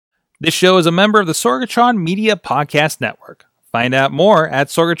This show is a member of the Sorgatron Media Podcast Network. Find out more at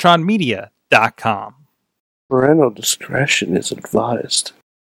sorgatronmedia.com. Parental discretion is advised.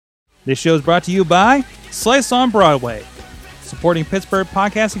 This show is brought to you by Slice on Broadway, supporting Pittsburgh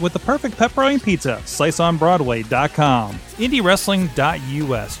podcasting with the perfect pepperoni pizza. SliceOnBroadway.com.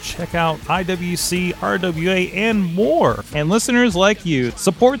 IndieWrestling.us. Check out IWC, RWA, and more. And listeners like you,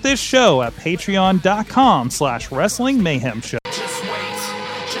 support this show at Patreon.com/Wrestling Mayhem Show. Just wait,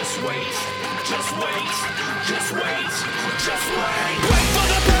 just wait, just wait, just wait, just wait. Wait for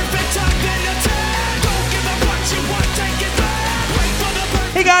the perfect time, then attack. Don't give up what you want, take it back. Wait for the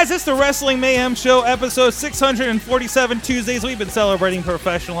perfect. Hey guys, it's the Wrestling Mayhem Show, episode 647 Tuesdays. We've been celebrating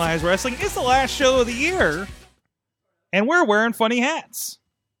professionalized wrestling. It's the last show of the year, and we're wearing funny hats.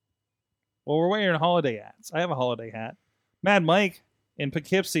 Well, we're wearing holiday hats. I have a holiday hat. Mad Mike in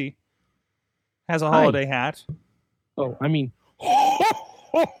Poughkeepsie has a holiday hat. Oh, I mean...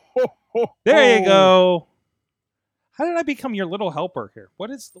 There you go. How did I become your little helper here? What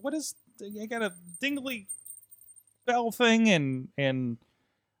is I got a dingly bell thing and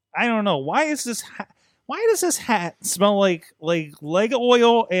I don't know. Why does this hat smell like leg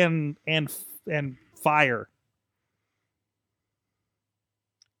oil and fire?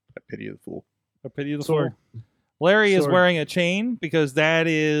 I pity the fool. I pity the Sword. fool. Larry is Sword. wearing a chain because that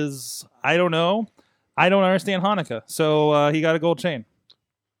is, I don't know. I don't understand Hanukkah, so he got a gold chain.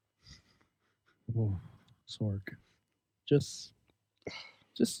 Whoa, Sorg. Just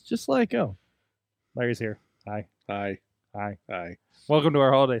let it go. Larry's here. Hi. Hi. Hi. Hi. Welcome to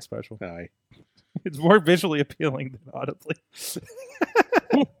our holiday special. Hi. It's more visually appealing than audibly.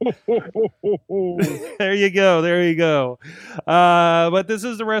 There you go. There you go. But this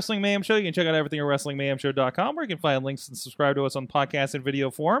is the Wrestling Mayhem Show. You can check out everything at WrestlingMayhemShow.com, where you can find links and subscribe to us on podcast and video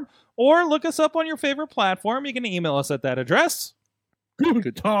form, or look us up on your favorite platform. You can email us at that address.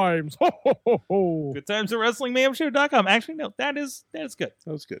 Good times. Good times at WrestlingMayhemShow.com. Actually, no, that is good.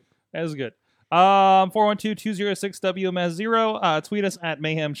 That was good. That is good. 412-206-WMS0. Tweet us at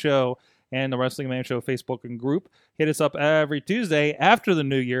Mayhem Show and the Wrestling Mayhem Show Facebook and group. Hit us up every Tuesday after the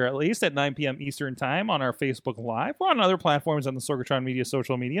new year, at least at 9 p.m. Eastern Time on our Facebook Live. We're on other platforms on the Sorgatron Media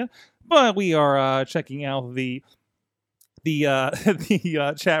social media, but we are checking out the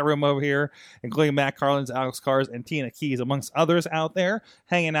chat room over here, including Matt Carlins, Alex Cars, and Tina Keys, amongst others out there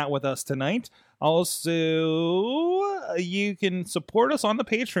hanging out with us tonight. Also, you can support us on the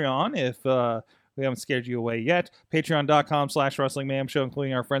Patreon if we haven't scared you away yet. Patreon.com/Wrestling Mayhem Show,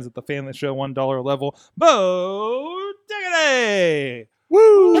 including our friends at the Family Show $1 level. Bo Diggity!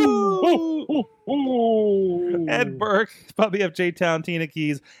 Woo! Ed Burke, Bobby F. J. Town, Tina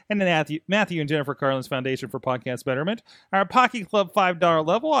Keys, and then Matthew and Jennifer Carlin's Foundation for Podcast Betterment. Our Pocky Club $5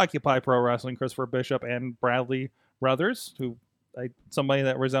 level, Occupy Pro Wrestling, Christopher Bishop, and Bradley Brothers, who somebody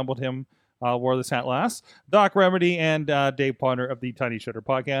that resembled him wore this hat last. Doc Remedy and Dave Ponder of the Tiny Shutter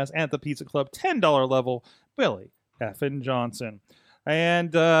Podcast. And at the Pizza Club $10 level, Billy Effin Johnson.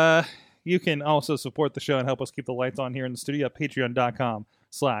 And you can also support the show and help us keep the lights on here in the studio at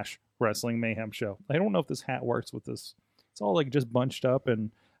patreon.com/Wrestling Mayhem Show. I don't know if this hat works with this. It's all like just bunched up and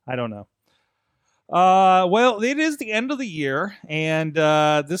I don't know. Well, it is the end of the year, and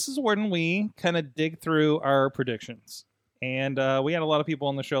this is when we kind of dig through our predictions. And we had a lot of people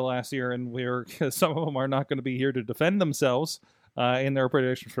on the show last year, and some of them are not going to be here to defend themselves in their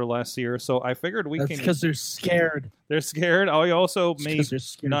predictions for last year. So I figured we can. That's because they're scared. They're scared. I also may they're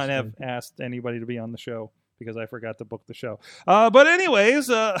scared. not have asked anybody to be on the show because I forgot to book the show. But anyways,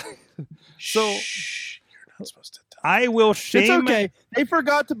 so Shh, you're not supposed to tell. I will shame. It's okay. They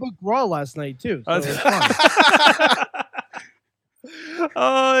forgot to book Raw last night too. So it's fine.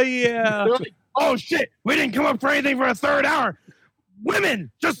 Oh yeah. They're like, oh shit, we didn't come up for anything for a third hour.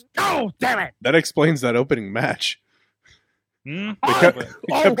 Women, just go, damn it. That explains that opening match. Hmm? They kept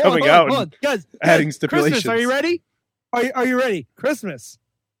coming out and Guys, adding stipulations. Christmas, are you ready? Are you ready? Christmas.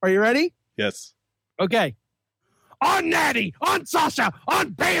 Are you ready? Yes. Okay. On Natty, on Sasha,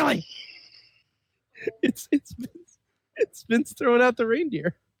 on Bailey. It's Vince throwing out the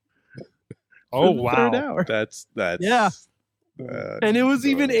reindeer. Oh for the third wow. hour. That's Yeah. And it was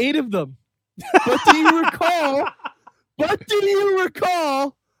even 8 of them. But do you recall?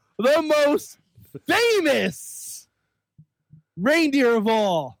 The most famous reindeer of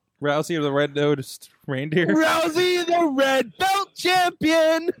all? Rousey or the red-nosed reindeer? Rousey, the red belt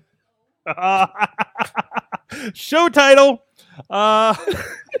champion. Show title. Wow.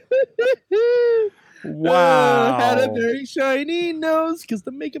 Had a very shiny nose because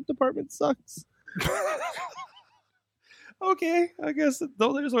the makeup department sucks. Okay, I guess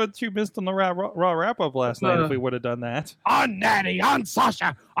there's what you missed on the Raw wrap-up last night if we would have done that. On Natty, on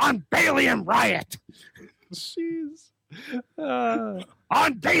Sasha, on Bailey and Riot. Jeez.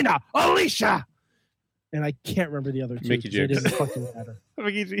 On Dana, Alicia. And I can't remember the other two. Mickey James. It doesn't fucking matter.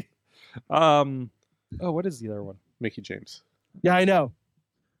 Mickey G. What is the other one? Mickey James. Yeah, I know.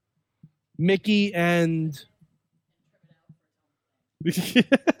 Mickey and...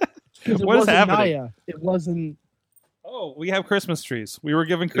 What What is happening? Naya. It wasn't... Oh, we have Christmas trees. We were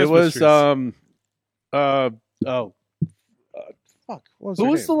given It Christmas was trees. fuck. What was Who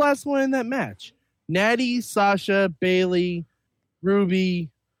her was name? the last one in that match? Natty, Sasha, Bailey, Ruby,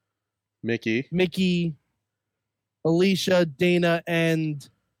 Mickey. Mickey, Alicia, Dana, and...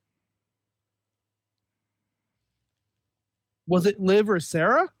 Was it Liv or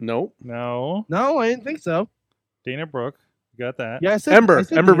Sarah? Nope. No. No, I didn't think so. Dana Brooke. You got that. Yeah, I said Ember. I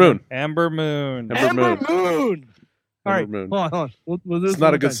said Ember Dana. Moon. Amber Moon. Ember Ember Moon. All right, Ember Moon. hold on. We'll do this It's not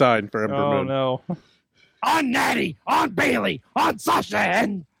one a good time. sign for Ember Oh, Moon. no. On Natty, on Bailey, on Sasha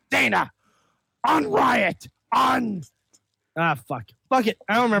and Dana, on Riot, on... Fuck it.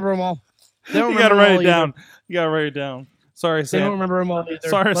 I don't remember them all. They don't You got to remember write them it all down. either. You got to write it down. Sorry, They don't Santa. remember them all either.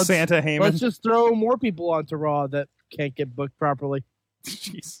 Sorry, Let's- Santa Heyman. Let's just throw more people onto Raw that can't get booked properly.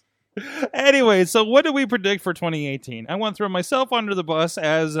 Jeez. Anyway, so what did we predict for 2018? I went through myself under the bus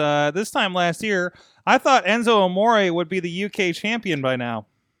as this time last year, I thought Enzo Amore would be the UK champion by now.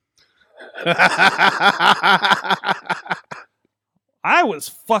 I was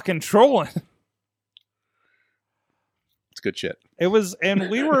fucking trolling. It's good shit. It was, and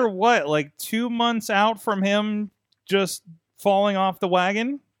we were what, like 2 months out from him just falling off the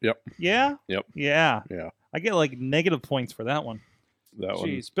wagon? Yep. Yeah? Yep. Yeah. Yeah. I get like negative points for that one. That one.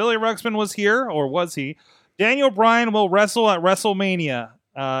 Jeez. Billy Ruxpin was here, or was he? Daniel Bryan will wrestle at WrestleMania.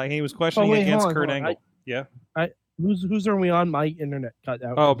 He was questioning against hold on, Kurt hold on. Angle. Yeah. Who's are we on? My internet cut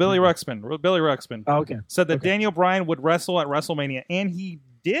out. Oh, Billy Ruxpin. Billy Ruxpin Oh, okay. said that Okay. Daniel Bryan would wrestle at WrestleMania, and he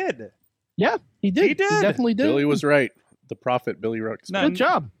did. Yeah, he did. He did. Definitely did. Billy was right. The prophet, Billy Ruxpin. No, Good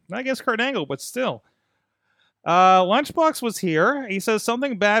job. Not against Kurt Angle, but still. Lunchbox was here. He says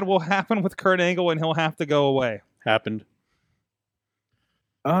something bad will happen with Kurt Angle, and he'll have to go away. Happened.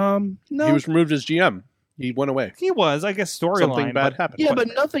 No. He was removed as GM. He went away. He was, I guess, storyline. Something bad happened. Yeah, but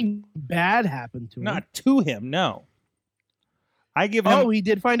nothing bad happened to him. Not to him, no. I give him... Oh, he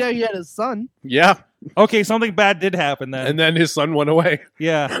did find out he had a son. Yeah. Okay, something bad did happen then. And then his son went away.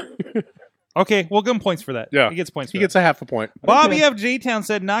 Yeah. Okay, we'll give him points for that. Yeah. He gets points for He that. gets a half a point. Bobby Okay. F. J-Town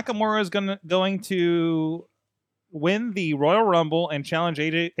said Nakamura is going to win the Royal Rumble and challenge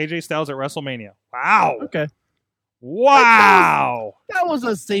AJ Styles at WrestleMania. Wow. Okay. Wow. That was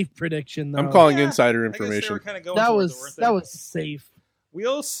a safe prediction, though. I'm calling Yeah, insider I guess they were information. kinda going That towards it, was weren't they? that was safe.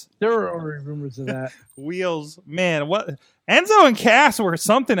 Wheels. There were already rumors of that. Wheels. Man, what? Enzo and Cass were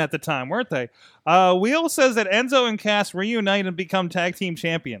something at the time, weren't they? Wheels says that Enzo and Cass reunite and become tag team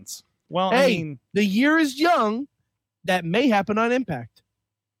champions. Well, I Hey. mean, The year is young. That may happen on Impact.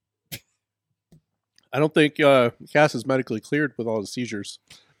 I don't think Cass is medically cleared with all his seizures.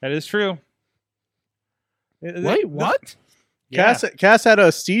 that is true. Wait, what? Yeah. Cass had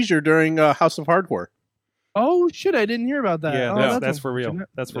a seizure during House of Hardcore. Oh shit! I didn't hear about that. Yeah, Oh, that's for real. unfortunate.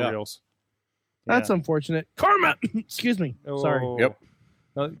 That's for Yeah. reals. That's unfortunate. Karma. Excuse me. Sorry. Oh.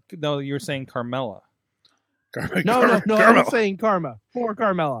 Yep. No, you were saying Carmella. No. I was saying karma. Poor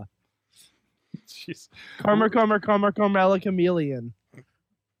Carmella. Jeez. Karma, Carmella, chameleon.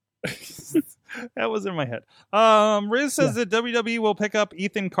 That was in my head. Riz says that WWE will pick up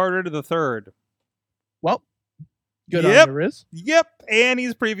Ethan Carter to the third. Well, good Yep. on you, Riz. Yep, and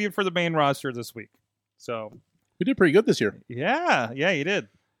he's previewed for the main roster this week. So, We did pretty good this year. yeah, you did.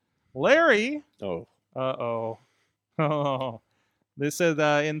 Larry, Oh. oh, they said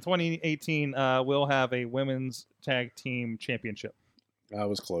in 2018 we'll have a women's tag team championship. That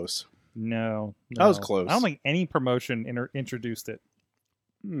was close. No, That was close. I don't think any promotion introduced it.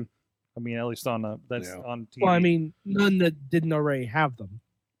 Hmm. I mean, at least on on TV. Well, I mean, none that didn't already have them.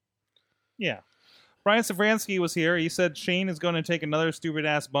 Yeah. Brian Safransky was here. He said Shane is going to take another stupid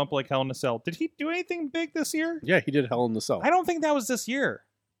ass bump like Hell in a Cell. Did he do anything big this year? Yeah, he did Hell in the Cell. I don't think that was this year.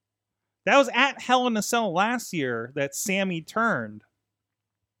 That was at Hell in a Cell last year that Sammy turned.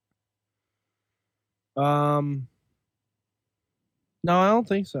 No, I don't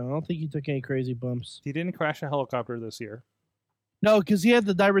think so. I don't think he took any crazy bumps. He didn't crash a helicopter this year. No, because he had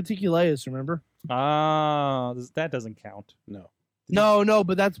the diverticulitis, remember? Ah, that doesn't count. No. No,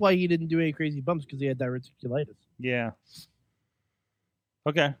 but that's why he didn't do any crazy bumps, because he had diverticulitis. Yeah.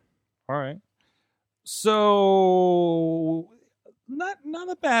 Okay. All right. So not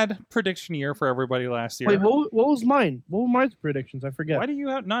a bad prediction year for everybody last year. Wait, what was mine? What were my predictions? I forget. Why do you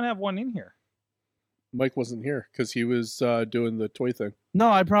not have one in here? Mike wasn't here because he was doing the toy thing. No,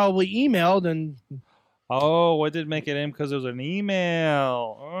 I probably emailed and Oh, what did make it in? Because it was an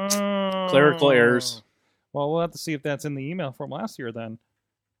email. Oh. Clerical errors. Well, we'll have to see if that's in the email from last year then.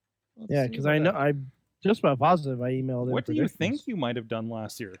 yeah, because I know I'm just about positive I emailed. What do you predictions. think you might have done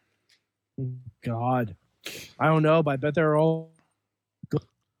last year? God, I don't know, but I bet they're all.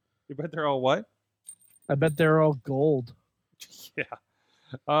 You bet they're all what? I bet they're all gold.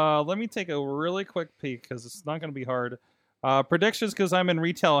 Yeah. Let me take a really quick peek because it's not going to be hard. Predictions because I'm in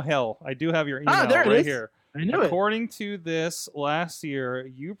retail hell. I do have your email there it right is. here. I knew it. According to this, last year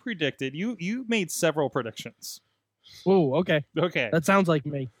you predicted you made several predictions. Oh, okay. Okay. That sounds like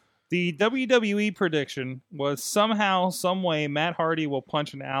me. The WWE prediction was somehow, some way, Matt Hardy will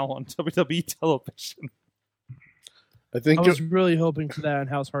punch an owl on WWE television. I think I was really hoping for that on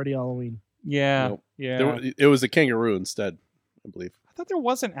House Hardy Halloween. Yeah, Nope. yeah. it was a kangaroo instead, I believe. I thought there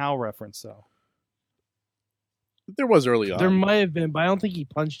was an owl reference though. There was early on. There might have been, but I don't think he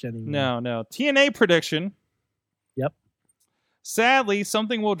punched anyone. No. TNA prediction. Yep. Sadly,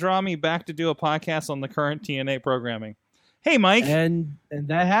 something will draw me back to do a podcast on the current TNA programming. Hey, Mike. And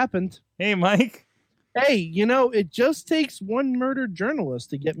that happened. Hey, Mike. Hey, it just takes one murdered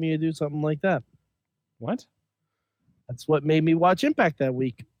journalist to get me to do something like that. What? That's what made me watch Impact that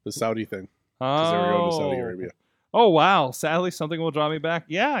week. The Saudi thing. Because they were going to Saudi Oh. Arabia. Oh, wow. Sadly, something will draw me back.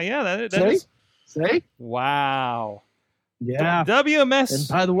 Yeah. That See? is. See? Wow. Yeah. WMS. And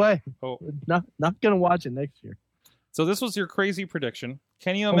by the way, Oh. not gonna watch it next year. So this was your crazy prediction.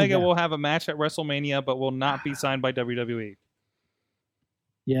 Kenny Omega yeah. will have a match at WrestleMania, but will not be signed by WWE.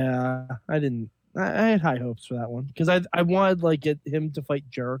 Yeah, I didn't. I had high hopes for that one because I wanted get him to fight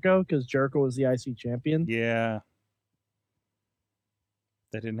Jericho because Jericho was the IC champion. Yeah.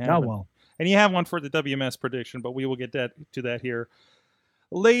 That didn't Oh happen. well. And you have one for the WMS prediction, but we will get to that here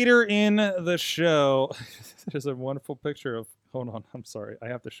later in the show. There's a wonderful picture of. Hold on, I'm sorry. I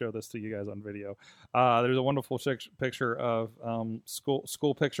have to show this to you guys on video. There's a wonderful picture of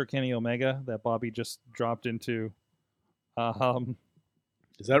school picture Kenny Omega that Bobby just dropped into.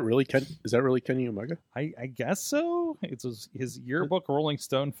 Is that really Kenny Omega? I guess so. It's his yearbook Rolling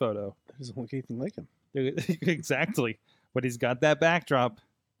Stone photo. That doesn't look anything like him. Exactly, but he's got that backdrop.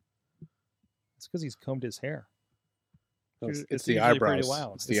 It's because he's combed his hair. No, it's usually the eyebrows. pretty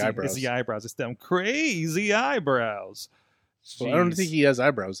wild. It's the eyebrows. It's the eyebrows. It's them crazy eyebrows. Well, I don't Jeez. think he has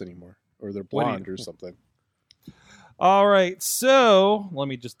eyebrows anymore, or they're What do you- blonde or something. All right, so let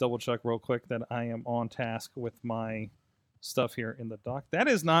me just double check real quick that I am on task with my stuff here in the doc.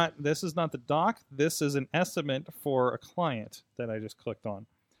 This is not the doc. This is an estimate for a client that I just clicked on.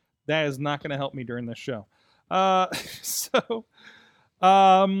 That is not going to help me during this show.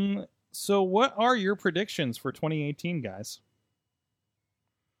 So what are your predictions for 2018, guys?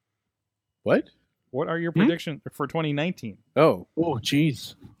 What? What are your predictions for 2019? Oh,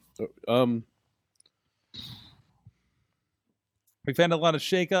 jeez. We've had a lot of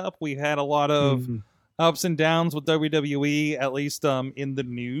shakeup. We've had a lot of ups and downs with WWE, at least in the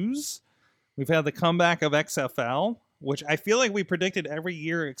news. We've had the comeback of XFL, which I feel like we predicted every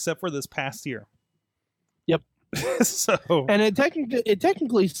year except for this past year. Yep. So, And it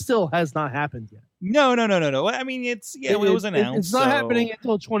technically still has not happened yet. no. I mean, it was announced. It's not so happening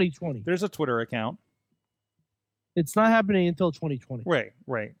until 2020. There's a Twitter account. It's not happening until 2020.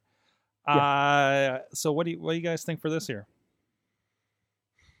 Right. So what do you guys think for this year?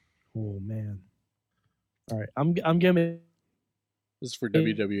 Oh man. All right, I'm gonna this is for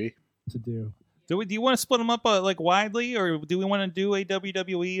WWE. to do. Do you want to split them up widely, or do we want to do a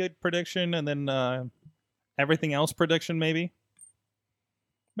WWE prediction and then everything else prediction maybe?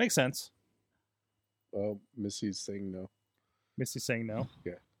 Makes sense. Oh, Missy's saying no. Missy's saying no.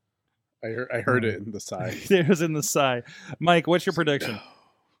 Yeah, I heard it in the side. There's in the side. Mike, what's your prediction?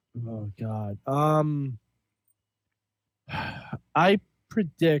 Oh God. I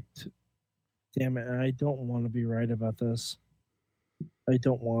predict. Damn it! I don't want to be right about this. I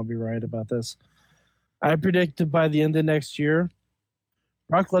predict that by the end of next year,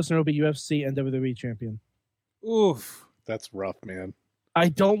 Brock Lesnar will be UFC and WWE champion. Oof. That's rough, man. I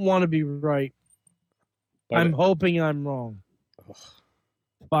don't want to be right. But I'm hoping I'm wrong.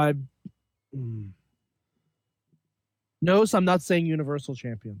 By Notice I'm not saying Universal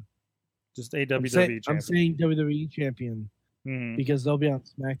champion. Just a WWE champion. I'm saying WWE champion Mhm. because they'll be on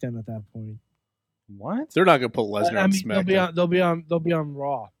SmackDown at that point. What? they're not gonna put Lesnar I on mean, SmackDown. they'll be on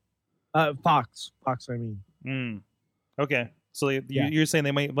Raw. Fox. I mean. Okay. So you're saying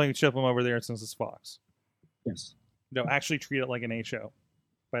they might ship him over there since it's Fox. Yes. They'll actually treat it like an A show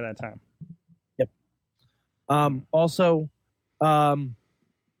by that time. Also,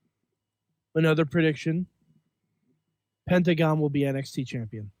 another prediction: Pentagon will be NXT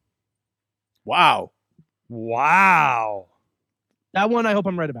champion. Wow. Wow. That one, I hope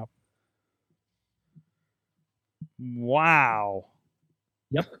I'm right about. Wow.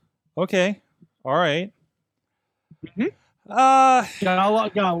 Yep. Okay. All right. Mhm. Got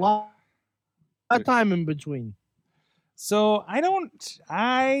a lot of time in between. So I don't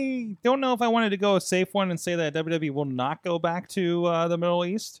know if I wanted to go a safe one and say that WWE will not go back to the Middle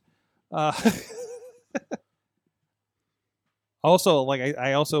East. Also, like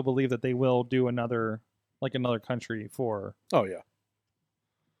I also believe that they will do another country for. Oh yeah.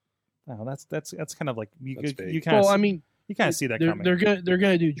 Oh, that's kind of like you That's kind vague. of Well, I mean, you kind of see that coming. they're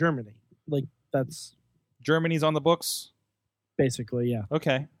gonna do Germany. Like that's Germany's on the books. basically, yeah.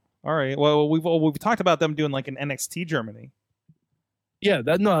 Okay. All right. Well, we've talked about them doing like an NXT Germany. Yeah,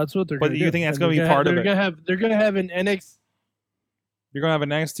 that's what they're But gonna you do. think that's And gonna be they're part of they're it? They're gonna have an NXT. You're gonna have an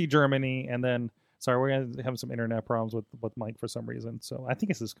NXT Germany, and then we're gonna have some internet problems with Mike for some reason. So I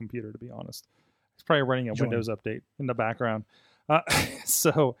think it's his computer, to be honest. It's probably running a Windows update in the background.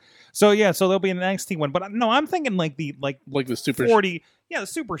 So there'll be an NXT one, but no, I'm thinking like the super 40, the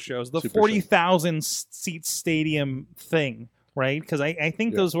super shows, the Super 40,000 seat stadium thing, right? Because I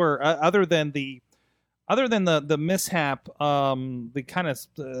think those were other than the mishap, the kind of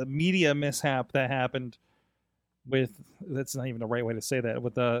media mishap that happened with, that's not even the right way to say that,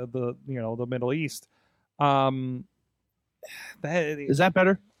 with the Middle East. Is that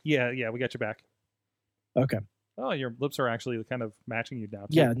better? Yeah, we got you back. Okay. Oh, your lips are actually kind of matching you now, too.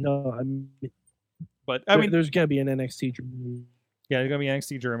 Yeah, no, But I mean, there's gonna be an NXT. yeah, there's gonna be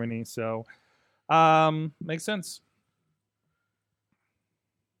NXT Germany, so makes sense.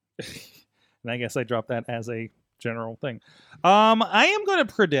 And I guess I dropped that as a general thing. I am gonna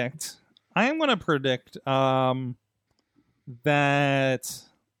predict that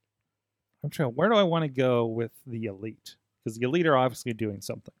I'm trying. Where do I want to go with the Elite? Because the Elite are obviously doing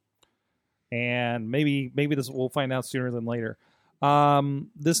something, and maybe this we'll find out sooner than later.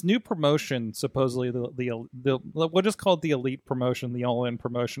 This new promotion, supposedly the we'll just call it the Elite promotion, the All-In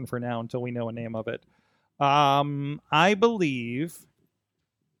promotion for now until we know a name of it. I believe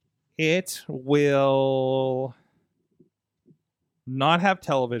it will not have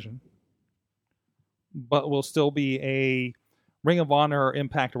television, but will still be a Ring of Honor or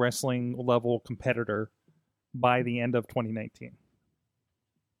Impact Wrestling level competitor by the end of 2019.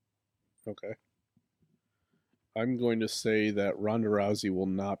 Okay. I'm going to say that Ronda Rousey will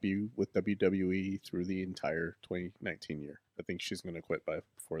not be with WWE through the entire 2019 year. I think she's going to quit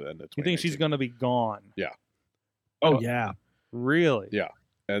before the end of 2019. You think she's going to be gone? Yeah. Oh yeah, Really? Yeah.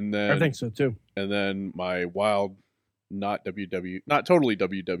 And then I think so too. And then my wild, not totally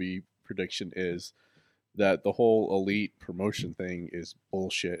WWE prediction is that the whole Elite promotion thing is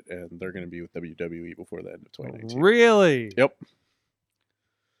bullshit, and they're going to be with WWE before the end of 2019. Really? Yep.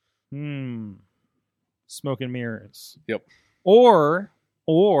 Smoke and mirrors. Yep. Or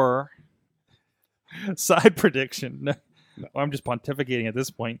side prediction. No. I'm just pontificating at this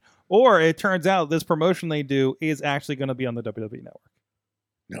point. Or it turns out this promotion they do is actually going to be on the WWE network.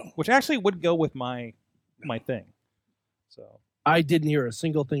 No. Which actually would go with my thing. So I didn't hear a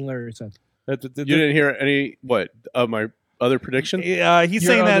single thing Larry said. You didn't hear any of my other prediction? He's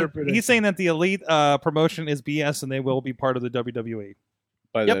saying that the Elite promotion is BS and they will be part of the WWE.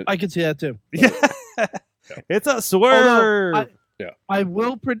 Yep, I can see that too. It's a swerve. I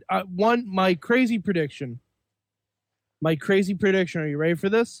will my crazy prediction. My crazy prediction. Are you ready for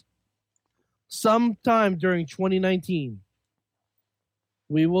this? Sometime during 2019,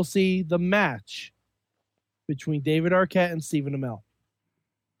 we will see the match between David Arquette and Stephen Amell.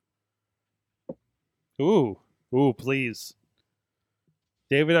 Ooh, please.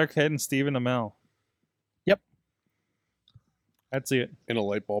 David Arquette and Stephen Amell. Yep. I'd see it. In a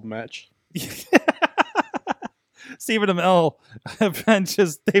light bulb match. Stephen Amell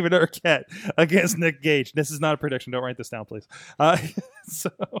benches David Arquette against Nick Gage. This is not a prediction. Don't write this down, please. All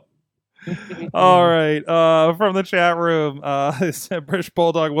right. From the chat room, British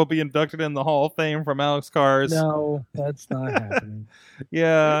Bulldog will be inducted in the Hall of Fame from Alex Cars. No, that's not happening.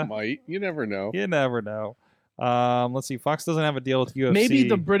 It might. You never know. You never know. Let's see. Fox doesn't have a deal with UFC. Maybe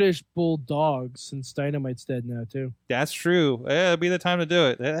the British Bulldog, since Dynamite's dead now too. That's true. It'd be the time to do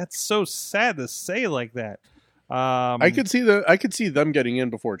it. That's so sad to say like that. I could see them getting in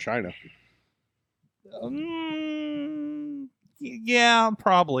before China. Yeah,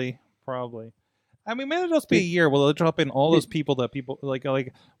 probably. I mean, maybe it'll just be a year. We'll drop in all those people that people like.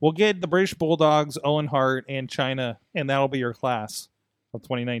 We'll get the British Bulldogs, Owen Hart, and China, and that'll be your class of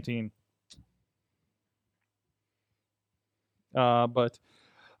 2019. But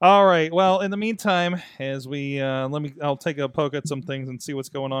all right. Well, in the meantime, as we I'll take a poke at some things and see what's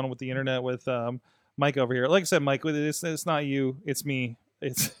going on with the internet with Mike over here. Like I said, Mike, it's not you, it's me.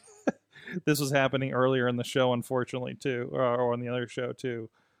 It's this was happening earlier in the show, unfortunately, too, or on the other show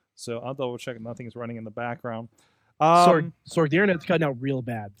too. So I'll double check nothing's running in the background. Sorry, the internet's cutting out real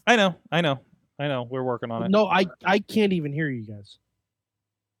bad. I know. We're working on it. No, I can't even hear you guys.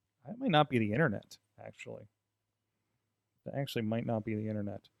 That might not be the internet, actually. That actually might not be the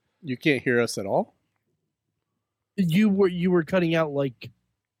internet. You can't hear us at all? You were cutting out like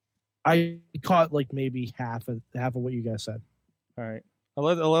I caught like maybe half of what you guys said. All right.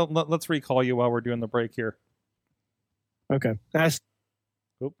 Let's recall you while we're doing the break here. Okay.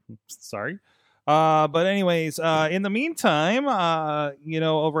 Oops, sorry. But anyways, in the meantime,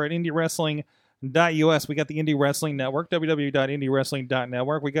 over at IndieWrestling.us, we got the Indie Wrestling Network,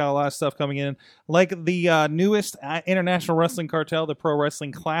 www.indiewrestling.network. We got a lot of stuff coming in, like the newest international wrestling cartel, the Pro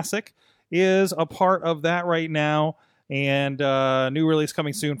Wrestling Classic, is a part of that right now, and new release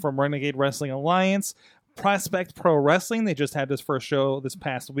coming soon from Renegade Wrestling Alliance. Prospect Pro Wrestling, they just had this first show this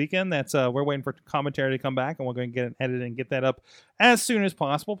past weekend. That's we're waiting for commentary to come back, and we're going to get it edited and get that up as soon as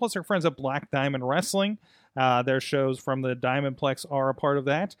possible. Plus, our friends at Black Diamond Wrestling, their shows from the Diamondplex are a part of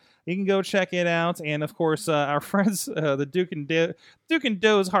that. You can go check it out, and of course, our friends, the Duke and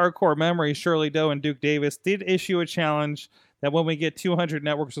Doe's Hardcore Memories, Shirley Doe and Duke Davis, did issue a challenge that when we get 200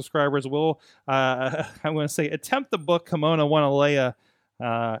 network subscribers, we'll I'm going to say attempt to book Kimona Wanalea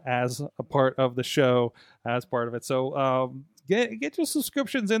as a part of the show, as part of it. So get your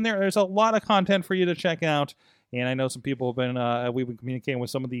subscriptions in there. There's a lot of content for you to check out, and I know some people have been we've been communicating with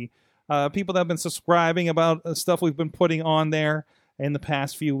some of the people that have been subscribing about stuff we've been putting on there in the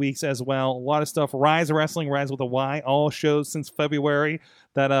past few weeks as well. A lot of stuff. Rise Wrestling, Rise with a Y, all shows since February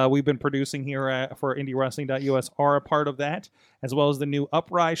that we've been producing here for IndieWrestling.us are a part of that, as well as the new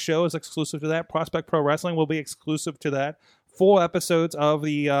Uprise show is exclusive to that. Prospect Pro Wrestling will be exclusive to that. Full episodes of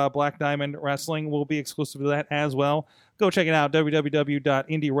the Black Diamond Wrestling will be exclusive to that as well. Go check it out,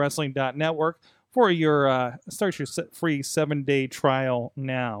 www.indiewrestling.network for your start your free 7-day trial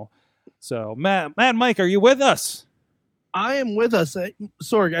now. So, Mad Mike, are you with us? I am with us.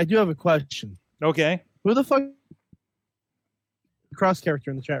 Sorg, I do have a question. Okay. Who the fuck Cross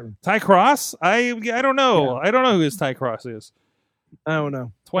character in the chat room? Ty Cross? I don't know. Yeah. I don't know who his Ty Cross is. I don't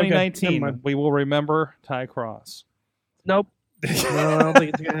know. 2019, okay, we will remember Ty Cross. Nope. No, I don't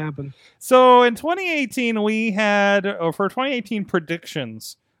think it's going to happen. So in 2018, we had, for 2018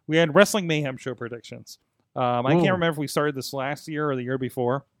 predictions, we had Wrestling Mayhem show predictions. I can't remember if we started this last year or the year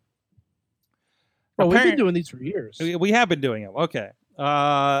before. Oh, we've been doing these for years. We have been doing them. Okay.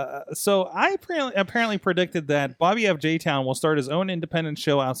 So I apparently predicted that Bobby F. J-Town will start his own independent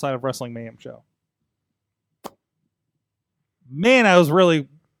show outside of Wrestling Mayhem show. Man, I was really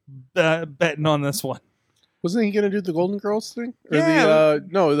betting on this one. Wasn't he going to do the Golden Girls thing? Or Yeah.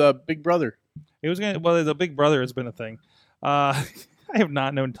 the Big Brother. It was going to, well, the Big Brother has been a thing. I have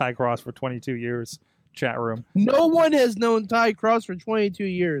not known Ty Cross for 22 years. Chat room. No one has known Ty Cross for 22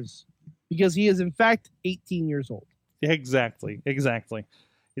 years because he is, in fact, 18 years old. Exactly.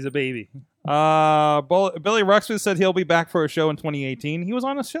 He's a baby. Billy Ruxpin said he'll be back for a show in 2018. He was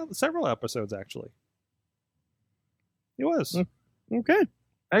on a show, several episodes, actually. He was. Okay.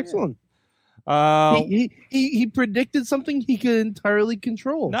 Excellent. Yeah. He predicted something he could entirely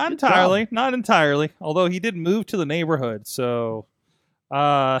control. Not entirely. Although he did move to the neighborhood, so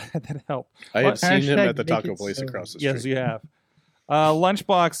that helped. I have seen him at the make taco it place so. across the street. Yes, you have.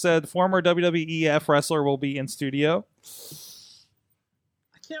 Lunchbox said former WWEF wrestler will be in studio.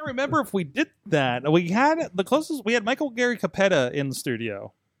 I can't remember if we did that. We had the closest. We had Michael Gary Capetta in the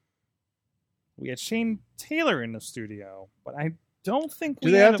studio. We had Shane Taylor in the studio, but I don't think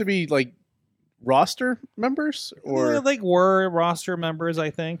Do they have to be like roster members or were roster members?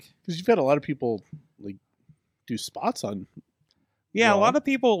 I think because you've had a lot of people like do spots on. Yeah, Raw. a lot of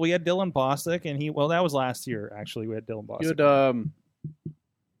people. We had Dylan Bostic, and that was last year. Actually, we had Dylan Bostic. You had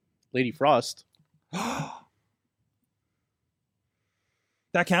Lady Frost.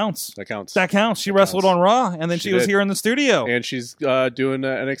 That counts. That counts. She wrestled on Raw, and then she was did. here in the studio. And she's doing an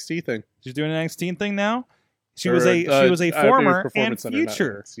NXT thing. She's doing an NXT thing now. She Or, was a former and Performance Center, not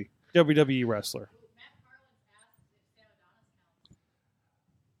future NXT. WWE wrestler.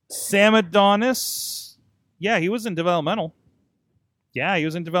 Sam Adonis. Yeah, he was in developmental. He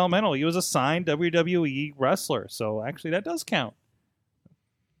was a signed WWE wrestler. So actually, that does count.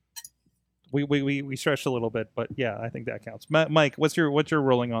 We stretched a little bit, but yeah, I think that counts. Mike, what's your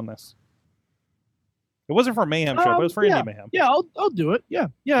ruling on this? It wasn't for Mayhem show, but it was for Indie Mayhem. Yeah, I'll do it. Yeah,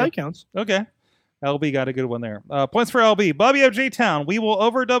 it counts. Okay. LB got a good one there. Points for LB. Bobby of J-Town. We will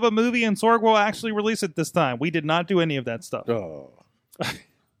overdub a movie and Sorg will actually release it this time. We did not do any of that stuff. Oh.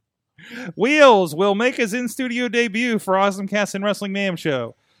 Wheels will make his in-studio debut for Awesome Cast and Wrestling Mayhem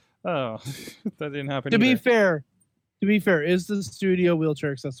show. Oh, that didn't happen. To be fair, is the studio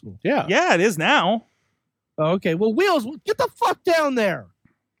wheelchair accessible? Yeah. Yeah, it is now. Oh, okay. Well, Wheels, get the fuck down there.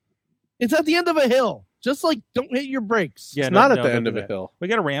 It's at the end of a hill. Just like, don't hit your brakes. Yeah, It's not at the end of a hill. We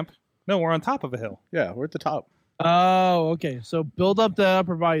got a ramp. No, we're on top of a hill. Yeah, we're at the top. Oh, okay. So build up the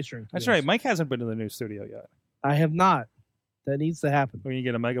upper body strength. That's Yes. right. Mike hasn't been to the new studio yet. I have not. That needs to happen. We need to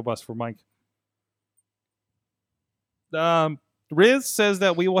get a mega bus for Mike. Riz says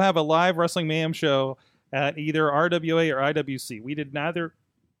that we will have a live Wrestling Mayhem show at either RWA or IWC. We did neither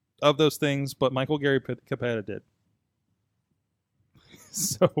of those things, but Michael Gary Capetta did.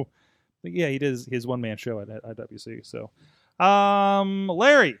 So, yeah, he did his one-man show at IWC. So,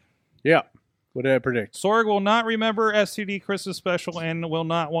 Larry. Yeah. What did I predict? Sorg will not remember STD Christmas special and will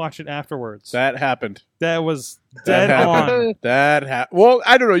not watch it afterwards. That happened. That was dead on. That happened. Well,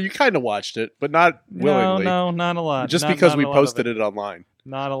 I don't know. You kind of watched it, but not willingly. No, not a lot. Just Not- because not we a lot of posted it online.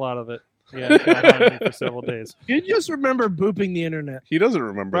 Not a lot of it. Yeah, it got on me for several days. You just remember booping the internet. He doesn't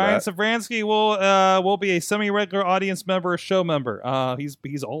remember Brian that. Savransky will be a semi-regular audience member, a show member.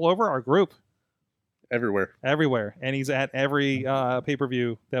 He's all over our group Everywhere. and he's at every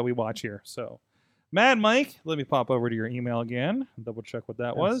pay-per-view that we watch here. So, Mad Mike, let me pop over to your email again, double check what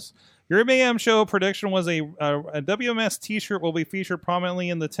that was. Your Mayhem show prediction was a WMS T-shirt will be featured prominently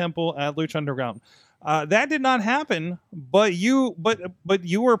in the temple at Lucha Underground. That did not happen, but you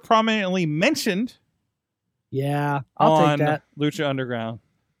were prominently mentioned. Yeah, I'll on take that. Lucha Underground.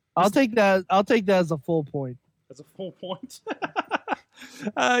 I'll take that as a full point. That's a full point.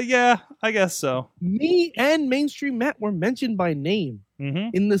 Yeah, I guess so. Me and Mainstream Matt were mentioned by name Mm-hmm.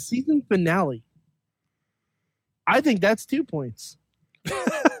 in the season finale. I think that's 2 points.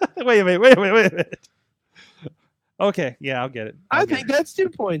 Wait a minute. Okay, yeah, I'll get it. I think that's 2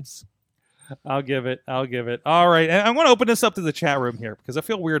 points. I'll give it. All right, and I want to open this up to the chat room here because I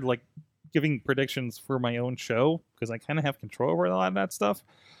feel weird like giving predictions for my own show because I kind of have control over a lot of that stuff.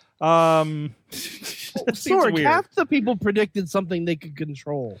 It seems Sorg, weird. half the people predicted something they could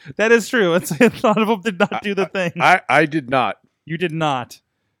control. That is true. A lot of them did not do the thing. I did not. You did not.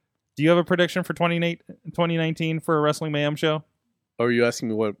 Do you have a prediction for 2019 for a Wrestling Mayhem show? Oh, are you asking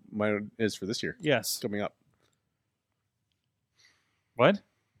me what mine is for this year? Yes. Coming up. What?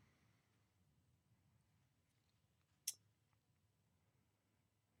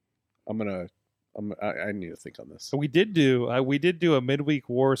 I need to think on this. So we did do a midweek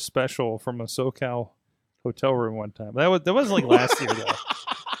war special from a SoCal hotel room one time. That was like last year though.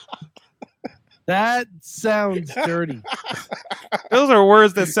 That sounds dirty. Those are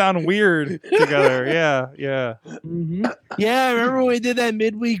words that sound weird together. Yeah. Mm-hmm. Yeah, remember when we did that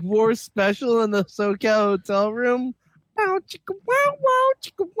midweek war special in the SoCal hotel room? Wow, chicka wow wow,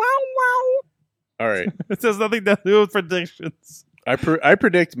 chicka wow wow. All right. It has nothing to do with predictions. I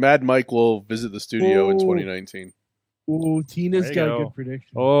predict Mad Mike will visit the studio in Ooh. 2019. Ooh, Tina's There you got go. a good prediction.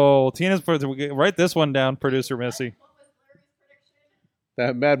 Oh, Tina's write this one down, producer Missy.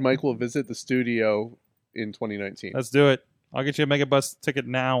 That Mad Mike will visit the studio in 2019. Let's do it. I'll get you a Mega Bus ticket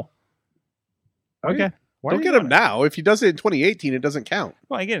now. Okay. Why Don't are get you him now. If he does it in 2018, it doesn't count.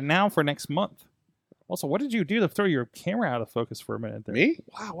 Well, I get it now for next month. Also, what did you do to throw your camera out of focus for a minute there? Me?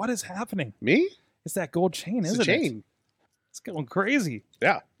 Wow, what is happening? Me? It's that gold chain, It's isn't a it? chain. It's going crazy.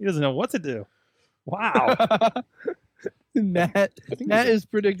 Yeah. He doesn't know what to do. Wow. Matt I think is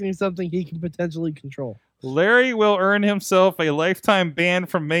predicting something he can potentially control. Larry will earn himself a lifetime ban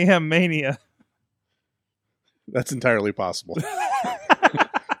from Mayhem Mania. that's entirely possible.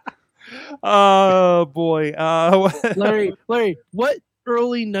 Oh, boy. Larry, what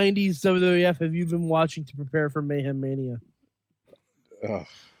early 90s WWF have you been watching to prepare for Mayhem Mania? Ugh,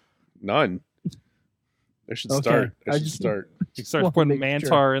 none. I should Okay. start. I I should just- start. He starts Well, putting make Mantar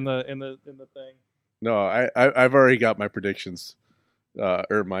sure. in the thing. No, I've already got my predictions,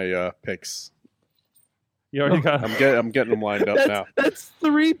 or my picks. You already got I'm getting them lined up now. That's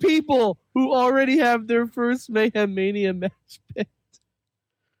 3 people who already have their first Mayhem Mania match picked.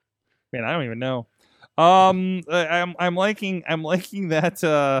 Man, I don't even know. I'm liking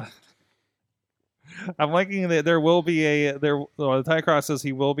that. I'm liking that there will be the Ty Cross says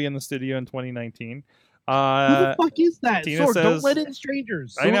he will be in the studio in 2019. Who the fuck is that? Tina Sorg, says- don't let in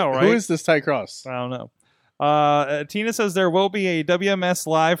strangers. I know, right? Who is this Ty Cross? I don't know. Tina says there will be a WMS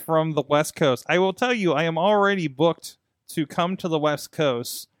live from the West Coast. I will tell you, I am already booked to come to the West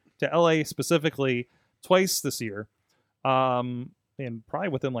Coast, to LA specifically, twice this year. And probably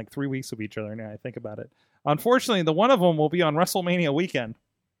within like 3 weeks of each other now I think about it. Unfortunately, the one of them will be on WrestleMania weekend.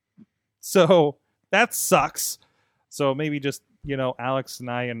 So that sucks. So maybe just, Alex and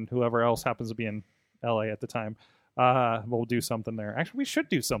I and whoever else happens to be in LA at the time, we'll do something there. Actually, we should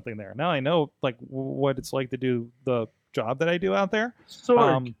do something there. Now I know like what it's like to do the job that I do out there.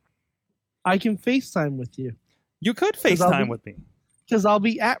 Sorg, I can FaceTime with you. You could FaceTime with me. Because I'll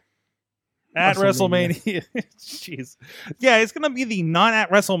be at WrestleMania. Jeez. Yeah, it's going to be the not at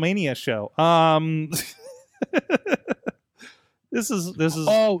WrestleMania show. This is.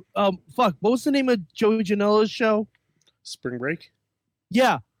 Oh, fuck. What was the name of Joey Janela's show? Spring Break?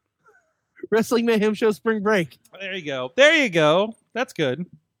 Yeah. Wrestling Mayhem Show Spring Break. There you go. That's good.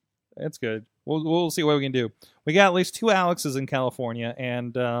 We'll see what we can do. We got at least 2 Alexes in California,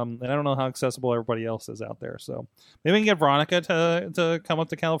 and I don't know how accessible everybody else is out there. So maybe we can get Veronica to come up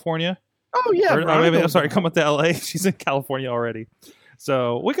to California. Oh yeah, I'm sorry, come up to LA. She's in California already.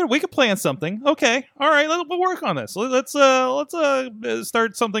 So we could plan something. Okay, all right, we'll work on this. Let's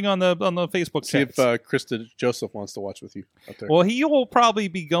start something on the Facebook. See chats. if Krista Joseph wants to watch with you out there. Well, he will probably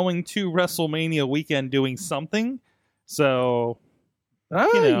be going to WrestleMania weekend doing something. So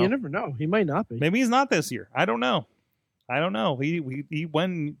you never know. He might not be. Maybe he's not this year. I don't know. He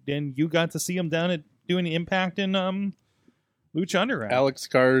went and you got to see him down at doing Impact in Lucha Underground. Alex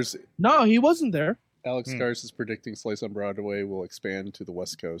Cars. No, he wasn't there. Alex Cars is predicting Slice on Broadway will expand to the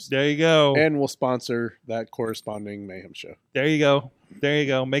West Coast. There you go. And will sponsor that corresponding Mayhem show. There you go.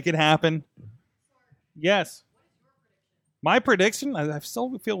 Make it happen. Yes. My prediction, I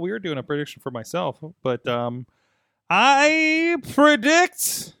still feel weird doing a prediction for myself, but I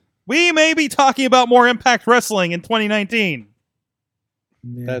predict we may be talking about more Impact Wrestling in 2019.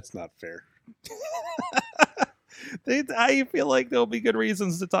 Yeah. That's not fair. I feel like there'll be good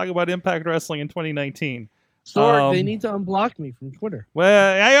reasons to talk about Impact Wrestling in 2019. Sorg, they need to unblock me from Twitter.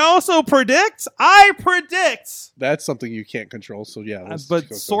 Well, I also predict. That's something you can't control, so yeah. But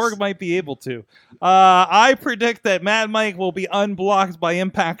Sorg might be able to. I predict that Mad Mike will be unblocked by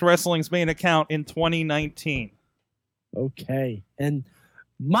Impact Wrestling's main account in 2019. Okay. And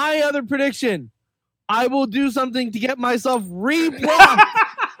my other prediction, I will do something to get myself reblocked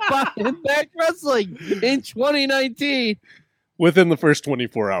by Impact Wrestling in 2019. Within the first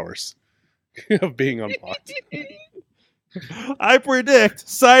 24 hours of being unblocked. I predict,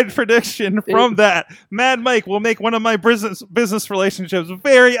 side prediction from that, Mad Mike will make one of my business relationships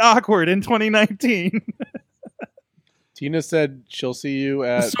very awkward in 2019. Tina said she'll see you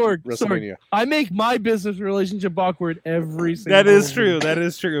at WrestleMania. I make my business relationship awkward every single That is week. true. That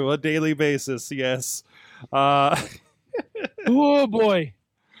is true. A daily basis, yes. Oh boy.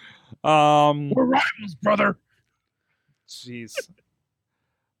 We're rivals, brother. Jeez.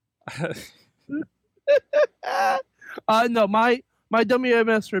 No, my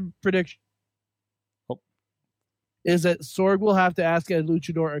WMS prediction is that Sorg will have to ask a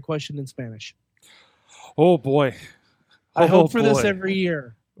luchador a question in Spanish. Oh boy. I hope for this every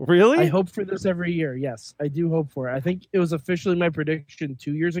year. Really? I hope for this every year. Yes, I do hope for it. I think it was officially my prediction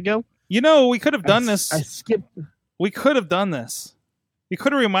 2 years ago. We could have done this. I skipped. We could have done this. You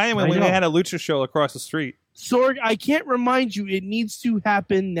could have reminded me when we had a lucha show across the street. Sorg, I can't remind you. It needs to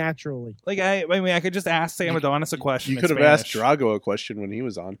happen naturally. Like I could just ask Sam Adonis a question. You could have asked Drago a question when he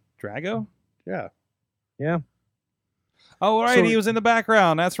was on. Drago? Yeah. Oh, right. Sorg, he was in the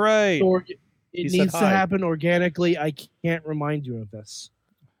background. That's right. Sorg, it needs to happen organically. I can't remind you of this.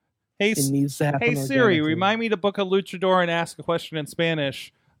 Hey, it needs to happen. Hey Siri, remind me to book a luchador and ask a question in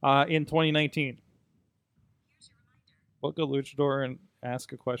Spanish in 2019. Book a luchador and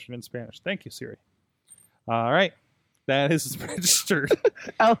ask a question in Spanish. Thank you, Siri. All right. That is registered.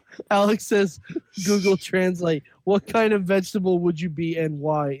 Alex says, Google Translate. What kind of vegetable would you be and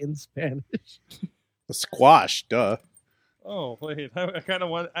why in Spanish? A squash, duh. Oh, wait. I kind of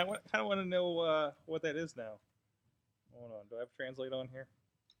want to know what that is now. Hold on. Do I have Translate on here?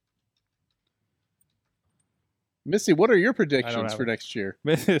 Missy, what are your predictions for next year?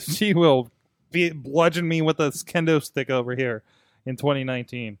 She will bludgeon me with a kendo stick over here in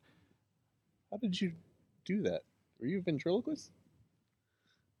 2019. How did you do that? Were you a ventriloquist?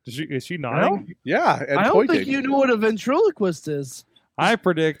 Is she nodding? Yeah, and I don't pointing. think you know what a ventriloquist is. I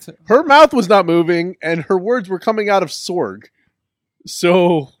predict her mouth was not moving and her words were coming out of Sorg.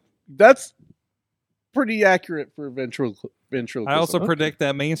 So that's pretty accurate for ventriloquist. I also predict